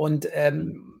 Und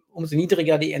umso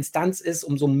niedriger die Instanz ist,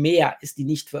 umso mehr ist die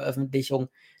Nichtveröffentlichung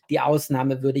die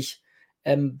Ausnahme, würde ich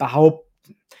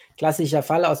behaupten. Klassischer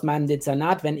Fall aus meinem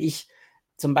Dezernat, wenn ich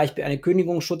zum Beispiel eine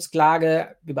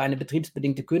Kündigungsschutzklage über eine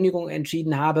betriebsbedingte Kündigung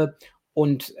entschieden habe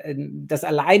und das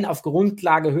allein auf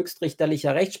Grundlage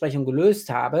höchstrichterlicher Rechtsprechung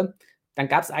gelöst habe, dann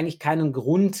gab es eigentlich keinen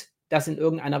Grund, das in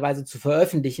irgendeiner Weise zu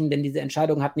veröffentlichen, denn diese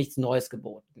Entscheidung hat nichts Neues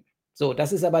geboten. So,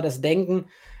 das ist aber das Denken,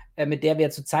 mit der wir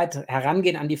zurzeit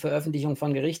herangehen an die Veröffentlichung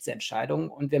von Gerichtsentscheidungen.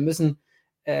 Und wir müssen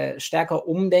stärker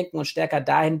umdenken und stärker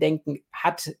dahin denken,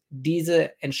 hat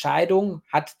diese Entscheidung,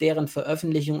 hat deren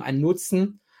Veröffentlichung einen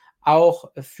Nutzen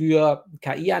auch für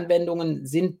KI-Anwendungen,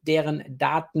 sind deren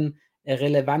Daten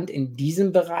relevant in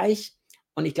diesem Bereich?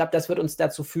 Und ich glaube, das wird uns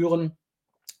dazu führen,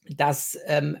 dass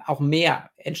auch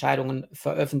mehr Entscheidungen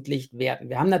veröffentlicht werden.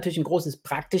 Wir haben natürlich ein großes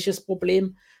praktisches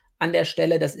Problem an der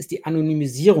Stelle, das ist die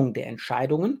Anonymisierung der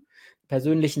Entscheidungen.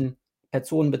 Persönlichen,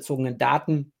 personenbezogenen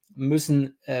Daten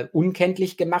müssen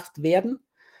unkenntlich gemacht werden.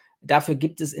 Dafür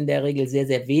gibt es in der Regel sehr,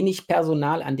 sehr wenig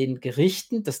Personal an den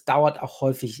Gerichten. Das dauert auch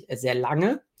häufig sehr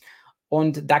lange.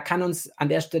 Und da kann uns an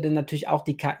der Stelle natürlich auch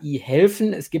die KI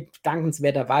helfen. Es gibt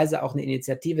dankenswerterweise auch eine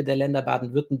Initiative der Länder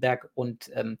Baden-Württemberg und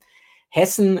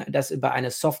Hessen, das über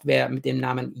eine Software mit dem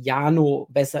Namen Jano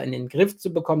besser in den Griff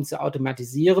zu bekommen, zu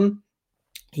automatisieren.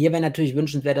 Hier wäre natürlich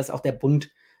wünschenswert, dass auch der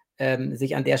Bund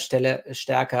sich an der Stelle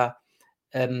stärker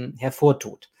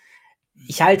hervortut.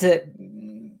 Ich halte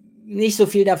nicht so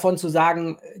viel davon zu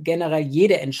sagen, generell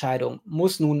jede Entscheidung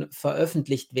muss nun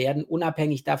veröffentlicht werden,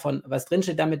 unabhängig davon, was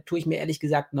drinsteht. Damit tue ich mir ehrlich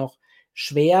gesagt noch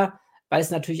schwer, weil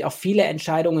es natürlich auch viele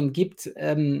Entscheidungen gibt,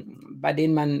 bei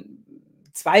denen man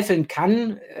zweifeln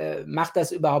kann, macht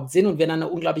das überhaupt Sinn und wir dann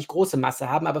eine unglaublich große Masse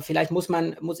haben. Aber vielleicht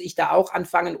muss ich da auch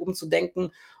anfangen,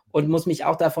 umzudenken und muss mich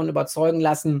auch davon überzeugen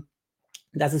lassen,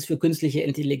 dass es für künstliche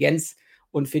Intelligenz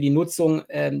und für die Nutzung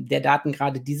der Daten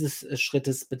gerade dieses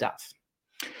Schrittes bedarf.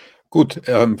 Gut,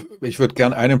 ich würde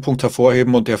gern einen Punkt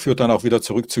hervorheben, und der führt dann auch wieder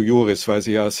zurück zu Juris, weil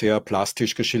Sie ja sehr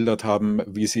plastisch geschildert haben,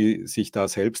 wie Sie sich da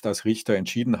selbst als Richter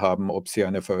entschieden haben, ob Sie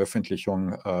eine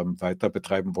Veröffentlichung weiter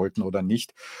betreiben wollten oder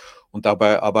nicht. Und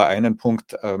dabei aber einen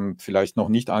Punkt vielleicht noch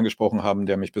nicht angesprochen haben,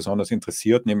 der mich besonders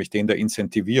interessiert, nämlich den der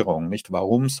Incentivierung. Nicht?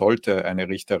 Warum sollte eine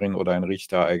Richterin oder ein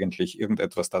Richter eigentlich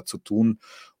irgendetwas dazu tun,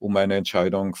 um eine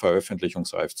Entscheidung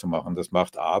veröffentlichungsreif zu machen? Das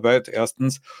macht Arbeit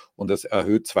erstens, und es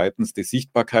erhöht zweitens die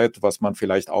Sichtbarkeit, was man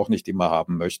vielleicht auch nicht immer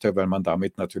haben möchte, weil man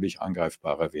damit natürlich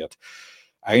angreifbarer wird.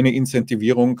 Eine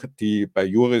Incentivierung, die bei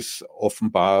Juris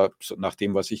offenbar, nach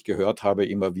dem, was ich gehört habe,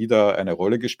 immer wieder eine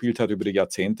Rolle gespielt hat über die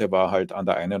Jahrzehnte, war halt an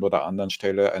der einen oder anderen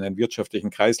Stelle einen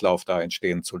wirtschaftlichen Kreislauf da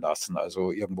entstehen zu lassen,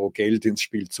 also irgendwo Geld ins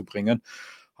Spiel zu bringen.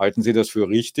 Halten Sie das für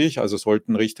richtig? Also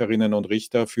sollten Richterinnen und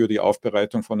Richter für die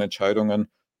Aufbereitung von Entscheidungen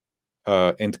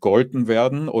entgolten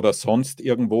werden oder sonst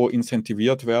irgendwo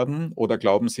incentiviert werden? Oder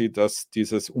glauben Sie, dass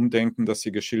dieses Umdenken, das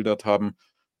Sie geschildert haben,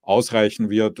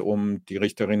 ausreichen wird, um die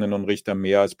Richterinnen und Richter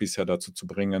mehr als bisher dazu zu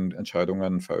bringen,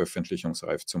 Entscheidungen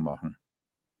veröffentlichungsreif zu machen?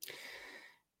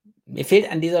 Mir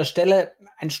fehlt an dieser Stelle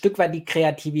ein Stück weit die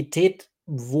Kreativität.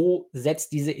 Wo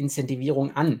setzt diese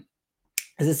Incentivierung an?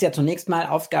 Es ist ja zunächst mal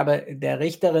Aufgabe der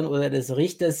Richterin oder des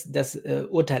Richters, das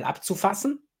Urteil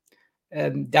abzufassen.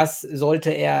 Das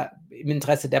sollte er im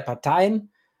Interesse der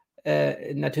Parteien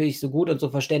natürlich so gut und so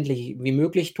verständlich wie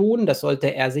möglich tun. Das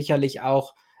sollte er sicherlich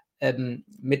auch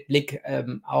mit Blick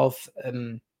auf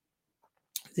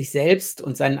sich selbst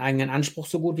und seinen eigenen Anspruch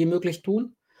so gut wie möglich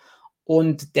tun.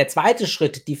 Und der zweite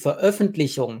Schritt, die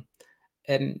Veröffentlichung,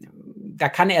 da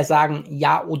kann er sagen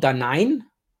ja oder nein,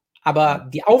 aber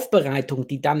die Aufbereitung,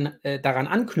 die dann daran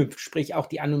anknüpft, sprich auch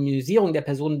die Anonymisierung der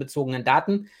personenbezogenen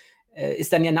Daten,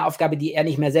 ist dann ja eine Aufgabe, die er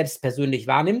nicht mehr selbst persönlich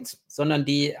wahrnimmt, sondern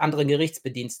die andere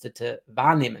Gerichtsbedienstete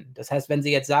wahrnehmen. Das heißt, wenn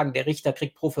Sie jetzt sagen, der Richter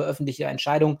kriegt pro veröffentlichte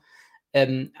Entscheidung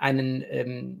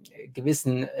einen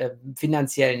gewissen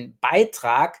finanziellen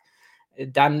Beitrag,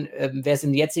 dann wäre es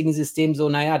im jetzigen System so,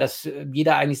 naja, dass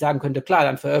jeder eigentlich sagen könnte, klar,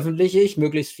 dann veröffentliche ich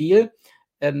möglichst viel.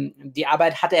 Die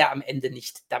Arbeit hat er am Ende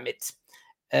nicht damit.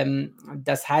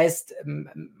 Das heißt,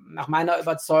 nach meiner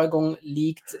Überzeugung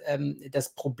liegt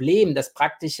das Problem, das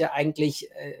Praktische eigentlich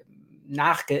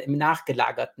im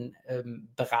nachgelagerten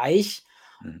Bereich.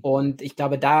 Und ich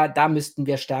glaube, da müssten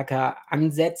wir stärker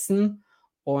ansetzen.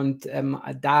 Und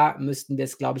da müssten wir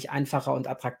es, glaube ich, einfacher und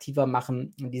attraktiver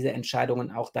machen, diese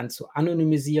Entscheidungen auch dann zu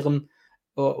anonymisieren.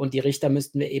 Und die Richter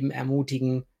müssten wir eben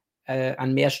ermutigen,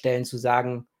 an mehr Stellen zu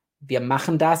sagen, wir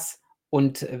machen das.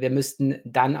 Und wir müssten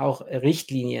dann auch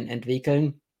Richtlinien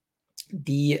entwickeln,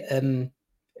 die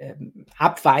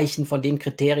abweichen von den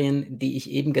Kriterien, die ich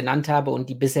eben genannt habe und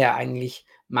die bisher eigentlich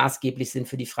maßgeblich sind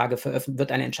für die Frage,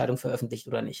 wird eine Entscheidung veröffentlicht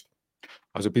oder nicht.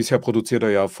 Also, bisher produziert er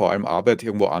ja vor allem Arbeit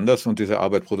irgendwo anders und diese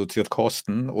Arbeit produziert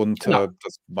Kosten und, Genau,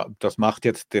 das macht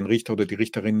jetzt den Richter oder die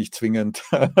Richterin nicht zwingend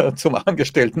zum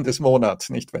Angestellten des Monats,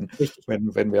 nicht, wenn richtig.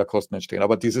 Mehrkosten entstehen.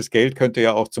 Aber dieses Geld könnte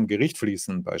ja auch zum Gericht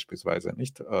fließen beispielsweise,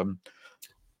 nicht?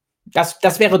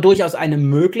 Das wäre durchaus eine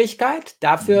Möglichkeit. Mhm,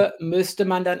 Dafür müsste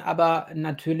man dann aber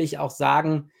natürlich auch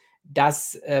sagen,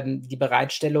 dass die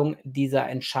Bereitstellung dieser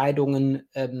Entscheidungen,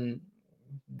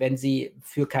 wenn sie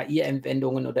für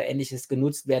KI-Anwendungen oder Ähnliches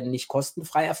genutzt werden, nicht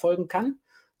kostenfrei erfolgen kann,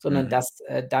 sondern mhm, dass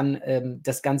dann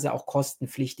das Ganze auch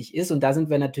kostenpflichtig ist. Und da sind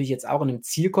wir natürlich jetzt auch in einem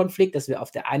Zielkonflikt, dass wir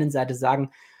auf der einen Seite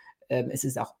sagen, es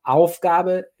ist auch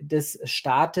Aufgabe des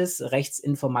Staates,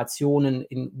 Rechtsinformationen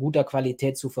in guter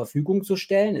Qualität zur Verfügung zu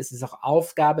stellen. Es ist auch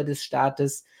Aufgabe des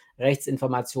Staates,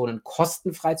 Rechtsinformationen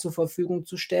kostenfrei zur Verfügung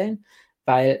zu stellen,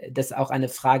 weil das auch eine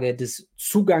Frage des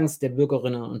Zugangs der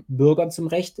Bürgerinnen und Bürger zum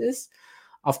Recht ist.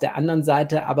 Auf der anderen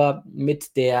Seite aber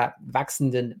mit der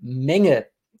wachsenden Menge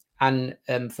an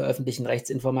veröffentlichten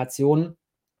Rechtsinformationen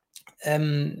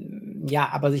ja,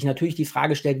 aber sich natürlich die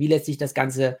Frage stellt, wie lässt sich das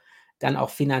Ganze dann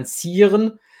auch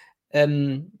finanzieren?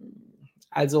 Ähm,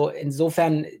 also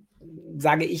insofern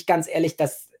sage ich ganz ehrlich,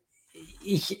 dass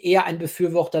ich eher ein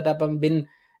Befürworter davon bin,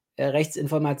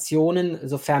 Rechtsinformationen,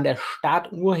 sofern der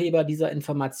Staat Urheber dieser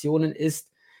Informationen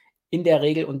ist, in der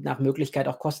Regel und nach Möglichkeit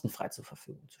auch kostenfrei zur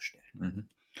Verfügung zu stellen. mhm.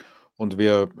 Und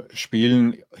wir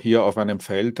spielen hier auf einem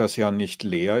Feld, das ja nicht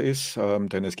leer ist,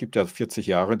 denn es gibt ja 40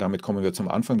 Jahre, damit kommen wir zum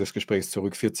Anfang des Gesprächs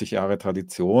zurück, 40 Jahre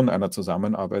Tradition einer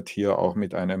Zusammenarbeit hier auch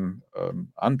mit einem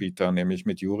Anbieter, nämlich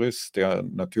mit Juris, der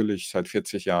natürlich seit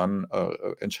 40 Jahren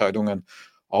Entscheidungen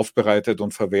aufbereitet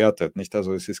und verwertet. Nicht?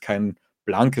 Also es ist kein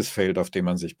blankes Feld, auf dem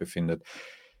man sich befindet.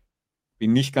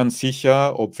 Bin nicht ganz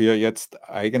sicher, ob wir jetzt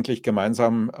eigentlich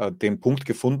gemeinsam den Punkt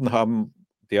gefunden haben,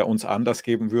 der uns Anlass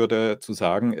geben würde, zu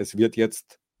sagen, es wird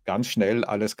jetzt ganz schnell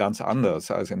alles ganz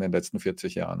anders als in den letzten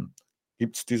 40 Jahren.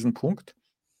 Gibt es diesen Punkt?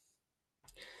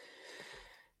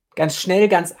 Ganz schnell,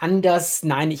 ganz anders.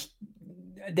 Nein, ich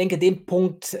denke, den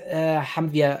Punkt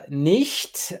haben wir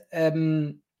nicht.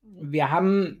 Wir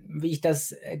haben, wie ich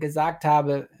das gesagt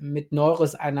habe, mit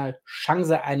Neuris eine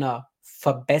Chance einer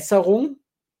Verbesserung.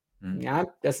 Mhm. Ja,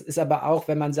 das ist aber auch,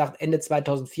 wenn man sagt Ende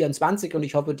 2024 und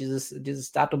ich hoffe,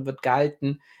 dieses Datum wird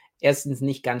gehalten. Erstens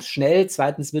nicht ganz schnell,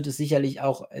 zweitens wird es sicherlich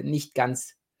auch nicht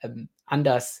ganz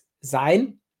anders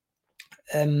sein.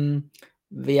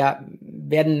 Wir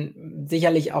werden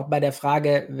sicherlich auch bei der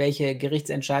Frage, welche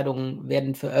Gerichtsentscheidungen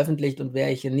werden veröffentlicht und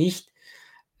welche nicht,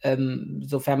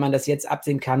 sofern man das jetzt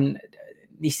absehen kann,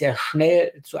 nicht sehr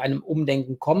schnell zu einem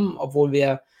Umdenken kommen, obwohl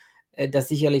wir das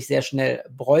sicherlich sehr schnell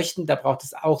bräuchten. Da braucht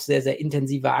es auch sehr, sehr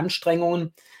intensive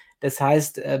Anstrengungen. Das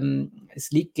heißt,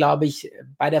 es liegt, glaube ich,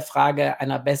 bei der Frage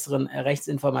einer besseren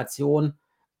Rechtsinformation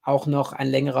auch noch ein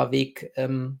längerer Weg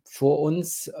vor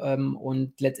uns.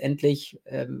 Und letztendlich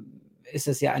ist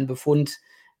es ja ein Befund,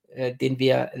 den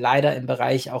wir leider im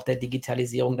Bereich auch der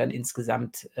Digitalisierung dann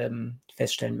insgesamt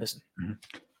feststellen müssen. Mhm.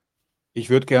 Ich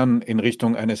würde gern in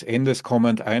Richtung eines Endes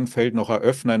kommend ein Feld noch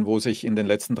eröffnen, wo sich in den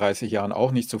letzten 30 Jahren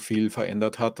auch nicht so viel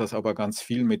verändert hat, das aber ganz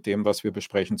viel mit dem, was wir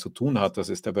besprechen, zu tun hat. Das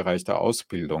ist der Bereich der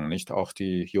Ausbildung, nicht? Auch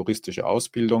die juristische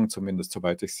Ausbildung, zumindest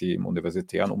soweit ich sie im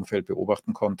universitären Umfeld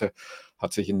beobachten konnte,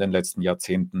 hat sich in den letzten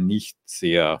Jahrzehnten nicht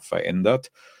sehr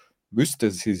verändert. Müsste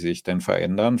sie sich denn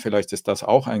verändern? Vielleicht ist das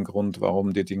auch ein Grund,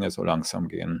 warum die Dinge so langsam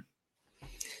gehen.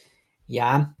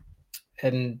 Ja,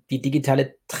 die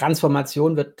digitale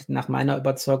Transformation wird nach meiner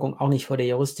Überzeugung auch nicht vor der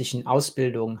juristischen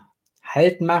Ausbildung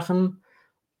Halt machen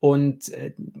und,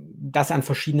 das an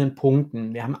verschiedenen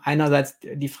Punkten. Wir haben einerseits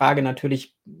die Frage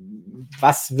natürlich,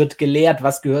 was wird gelehrt,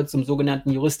 was gehört zum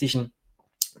sogenannten juristischen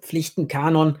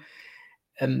Pflichtenkanon?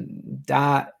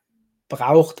 Da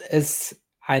braucht es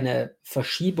eine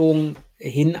Verschiebung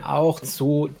hin auch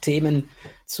zu Themen,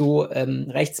 zu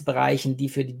Rechtsbereichen, die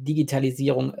für die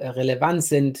Digitalisierung relevant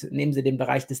sind. Nehmen Sie den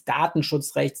Bereich des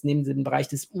Datenschutzrechts, nehmen Sie den Bereich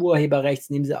des Urheberrechts,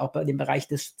 nehmen Sie auch den Bereich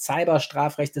des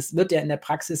Cyberstrafrechts. Das wird ja in der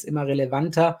Praxis immer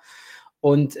relevanter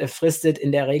und fristet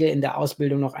in der Regel in der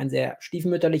Ausbildung noch ein sehr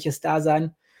stiefmütterliches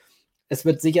Dasein. Es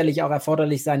wird sicherlich auch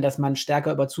erforderlich sein, dass man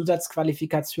stärker über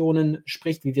Zusatzqualifikationen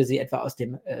spricht, wie wir sie etwa aus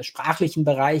dem sprachlichen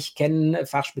Bereich kennen,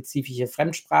 fachspezifische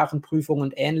Fremdsprachenprüfung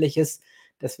und Ähnliches,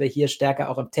 dass wir hier stärker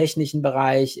auch im technischen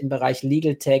Bereich, im Bereich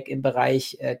Legal Tech, im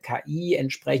Bereich KI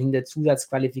entsprechende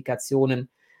Zusatzqualifikationen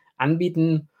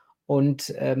anbieten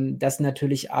und dass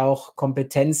natürlich auch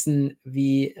Kompetenzen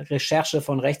wie Recherche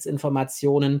von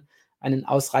Rechtsinformationen einen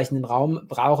ausreichenden Raum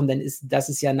brauchen, denn das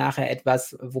ist ja nachher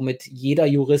etwas, womit jeder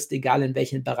Jurist, egal in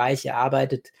welchem Bereich er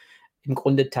arbeitet, im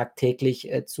Grunde tagtäglich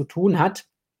zu tun hat.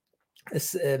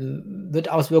 Es wird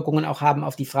Auswirkungen auch haben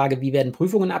auf die Frage, wie werden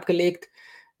Prüfungen abgelegt.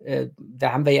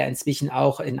 Da haben wir ja inzwischen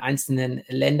auch in einzelnen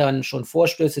Ländern schon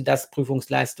Vorstöße, dass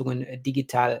Prüfungsleistungen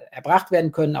digital erbracht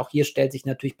werden können. Auch hier stellt sich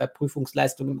natürlich bei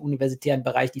Prüfungsleistungen im universitären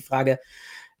Bereich die Frage,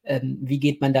 wie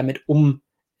geht man damit um,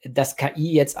 dass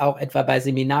KI jetzt auch etwa bei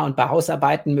Seminar- und bei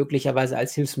Hausarbeiten möglicherweise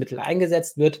als Hilfsmittel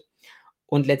eingesetzt wird.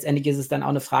 Und letztendlich ist es dann auch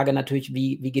eine Frage natürlich,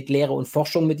 wie geht Lehre und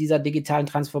Forschung mit dieser digitalen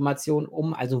Transformation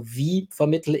um? Also wie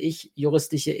vermittle ich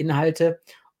juristische Inhalte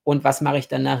und was mache ich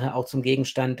dann nachher auch zum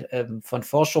Gegenstand von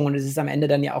Forschung? Und es ist am Ende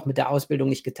dann ja auch mit der Ausbildung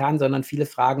nicht getan, sondern viele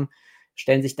Fragen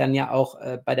stellen sich dann ja auch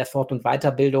bei der Fort- und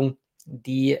Weiterbildung,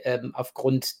 die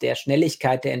aufgrund der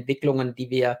Schnelligkeit der Entwicklungen,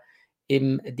 die wir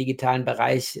im digitalen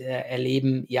Bereich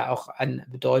erleben, ja auch an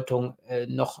Bedeutung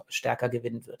noch stärker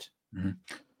gewinnen wird. Mhm.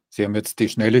 Sie haben jetzt die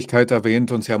Schnelligkeit erwähnt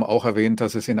und Sie haben auch erwähnt,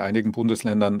 dass es in einigen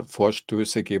Bundesländern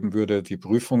Vorstöße geben würde, die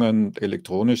Prüfungen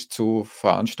elektronisch zu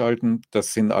veranstalten.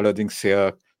 Das sind allerdings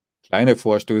sehr kleine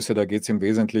Vorstöße. Da geht es im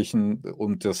Wesentlichen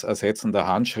um das Ersetzen der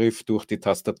Handschrift durch die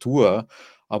Tastatur,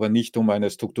 aber nicht um eine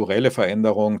strukturelle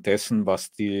Veränderung dessen,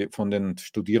 was von den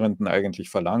Studierenden eigentlich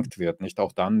verlangt wird. Nicht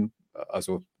auch dann,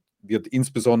 also wird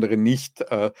insbesondere nicht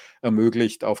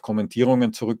ermöglicht, auf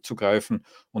Kommentierungen zurückzugreifen.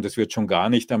 Und es wird schon gar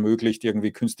nicht ermöglicht,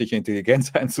 irgendwie künstliche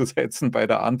Intelligenz einzusetzen bei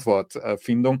der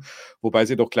Antwortfindung. Wobei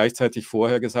Sie doch gleichzeitig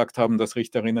vorher gesagt haben, dass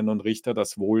Richterinnen und Richter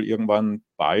das wohl irgendwann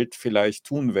bald vielleicht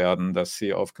tun werden, dass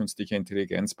sie auf künstliche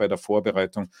Intelligenz bei der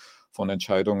Vorbereitung von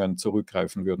Entscheidungen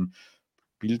zurückgreifen würden.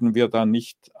 Bilden wir da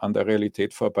nicht an der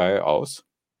Realität vorbei aus?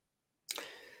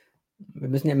 Wir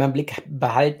müssen ja immer im Blick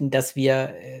behalten, dass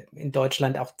wir in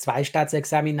Deutschland auch 2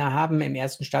 Staatsexamina haben. Im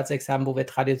ersten Staatsexamen, wo wir Hm.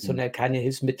 traditionell keine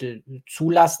Hilfsmittel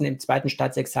zulassen, im zweiten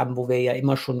Staatsexamen, wo wir ja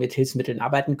immer schon mit Hilfsmitteln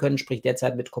arbeiten können, sprich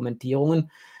derzeit mit Kommentierungen.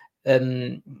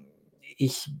 Ähm,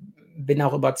 Ich bin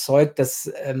auch überzeugt,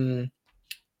 dass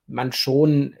man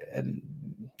schon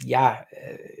ja,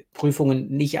 Prüfungen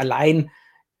nicht allein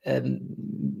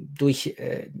durch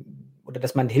oder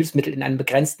dass man Hilfsmittel in einem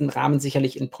begrenzten Rahmen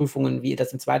sicherlich in Prüfungen, wie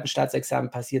das im zweiten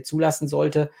Staatsexamen passiert, zulassen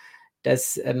sollte,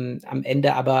 dass am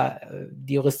Ende aber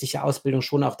die juristische Ausbildung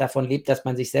schon auch davon lebt, dass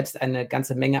man sich selbst eine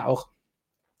ganze Menge auch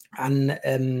an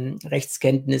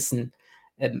Rechtskenntnissen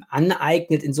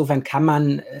aneignet. Insofern kann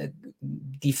man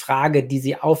die Frage, die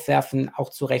Sie aufwerfen, auch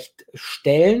zu Recht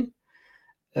stellen.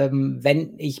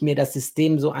 Wenn ich mir das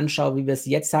System so anschaue, wie wir es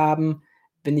jetzt haben,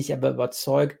 bin ich aber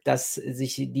überzeugt, dass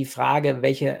sich die Frage,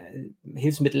 welche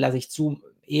Hilfsmittel lasse ich zu,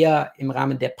 eher im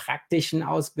Rahmen der praktischen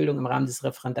Ausbildung, im Rahmen des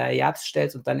Referendariats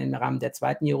stellt und dann im Rahmen der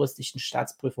zweiten juristischen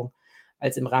Staatsprüfung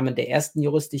als im Rahmen der ersten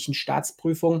juristischen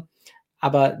Staatsprüfung.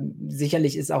 Aber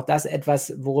sicherlich ist auch das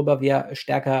etwas, worüber wir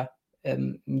stärker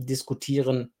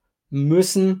diskutieren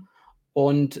müssen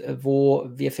und wo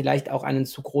wir vielleicht auch einen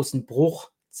zu großen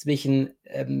Bruch zwischen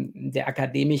der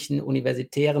akademischen,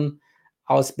 universitären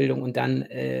Ausbildung und dann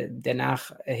der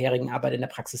nachherigen Arbeit in der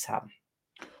Praxis haben.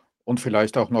 Und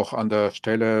vielleicht auch noch an der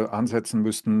Stelle ansetzen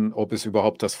müssten, ob es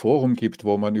überhaupt das Forum gibt,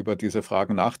 wo man über diese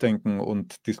Fragen nachdenken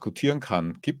und diskutieren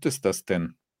kann. Gibt es das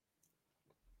denn?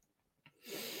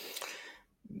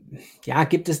 Ja,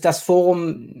 gibt es das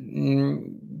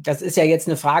Forum? Das ist ja jetzt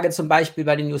eine Frage zum Beispiel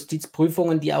bei den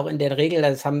Justizprüfungen, die auch in der Regel,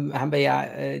 das haben wir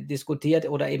ja diskutiert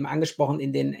oder eben angesprochen,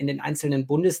 in den einzelnen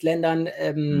Bundesländern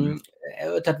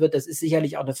erörtert wird. Das ist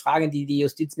sicherlich auch eine Frage, die die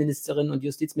Justizministerinnen und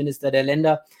Justizminister der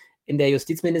Länder in der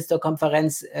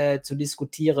Justizministerkonferenz zu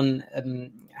diskutieren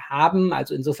haben.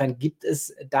 Also insofern gibt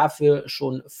es dafür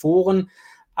schon Foren.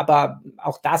 Aber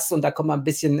auch das, und da kommen wir ein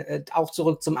bisschen auch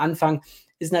zurück zum Anfang,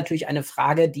 ist natürlich eine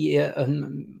Frage, die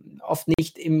oft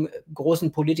nicht im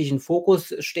großen politischen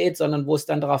Fokus steht, sondern wo es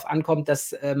dann darauf ankommt,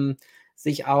 dass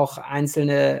sich auch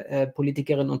einzelne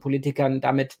Politikerinnen und Politiker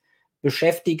damit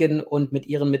beschäftigen und mit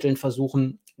ihren Mitteln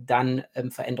versuchen, dann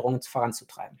Veränderungen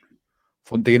voranzutreiben.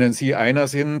 Von denen Sie einer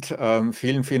sind.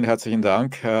 Vielen, vielen herzlichen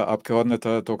Dank, Herr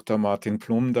Abgeordneter Dr. Martin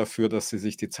Plum, dafür, dass Sie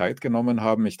sich die Zeit genommen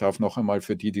haben. Ich darf noch einmal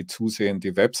für die zusehen,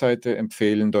 die Webseite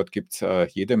empfehlen. Dort gibt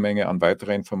es jede Menge an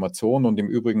weiterer Informationen und im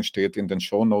Übrigen steht in den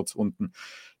Shownotes unten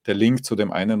der Link zu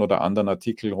dem einen oder anderen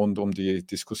Artikel rund um die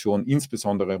Diskussion,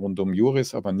 insbesondere rund um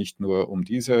Juris, aber nicht nur um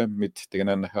diese, mit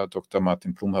denen Herr Dr.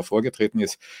 Martin Plum hervorgetreten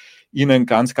ist. Ihnen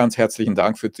ganz, ganz herzlichen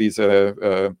Dank für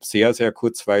diese sehr, sehr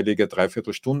kurzweilige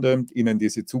Dreiviertelstunde. Ihnen, die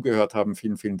Sie zugehört haben,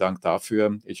 vielen, vielen Dank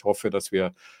dafür. Ich hoffe, dass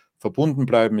wir verbunden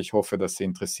bleiben. Ich hoffe, dass Sie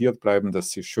interessiert bleiben,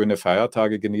 dass Sie schöne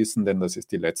Feiertage genießen, denn das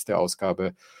ist die letzte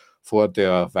Ausgabe vor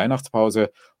der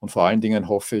Weihnachtspause. Und vor allen Dingen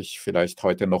hoffe ich, vielleicht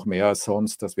heute noch mehr als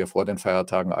sonst, dass wir vor den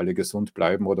Feiertagen alle gesund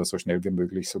bleiben oder so schnell wie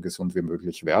möglich, so gesund wie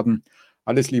möglich werden.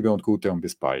 Alles Liebe und Gute und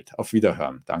bis bald. Auf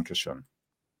Wiederhören. Dankeschön.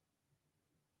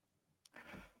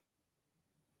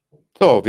 So,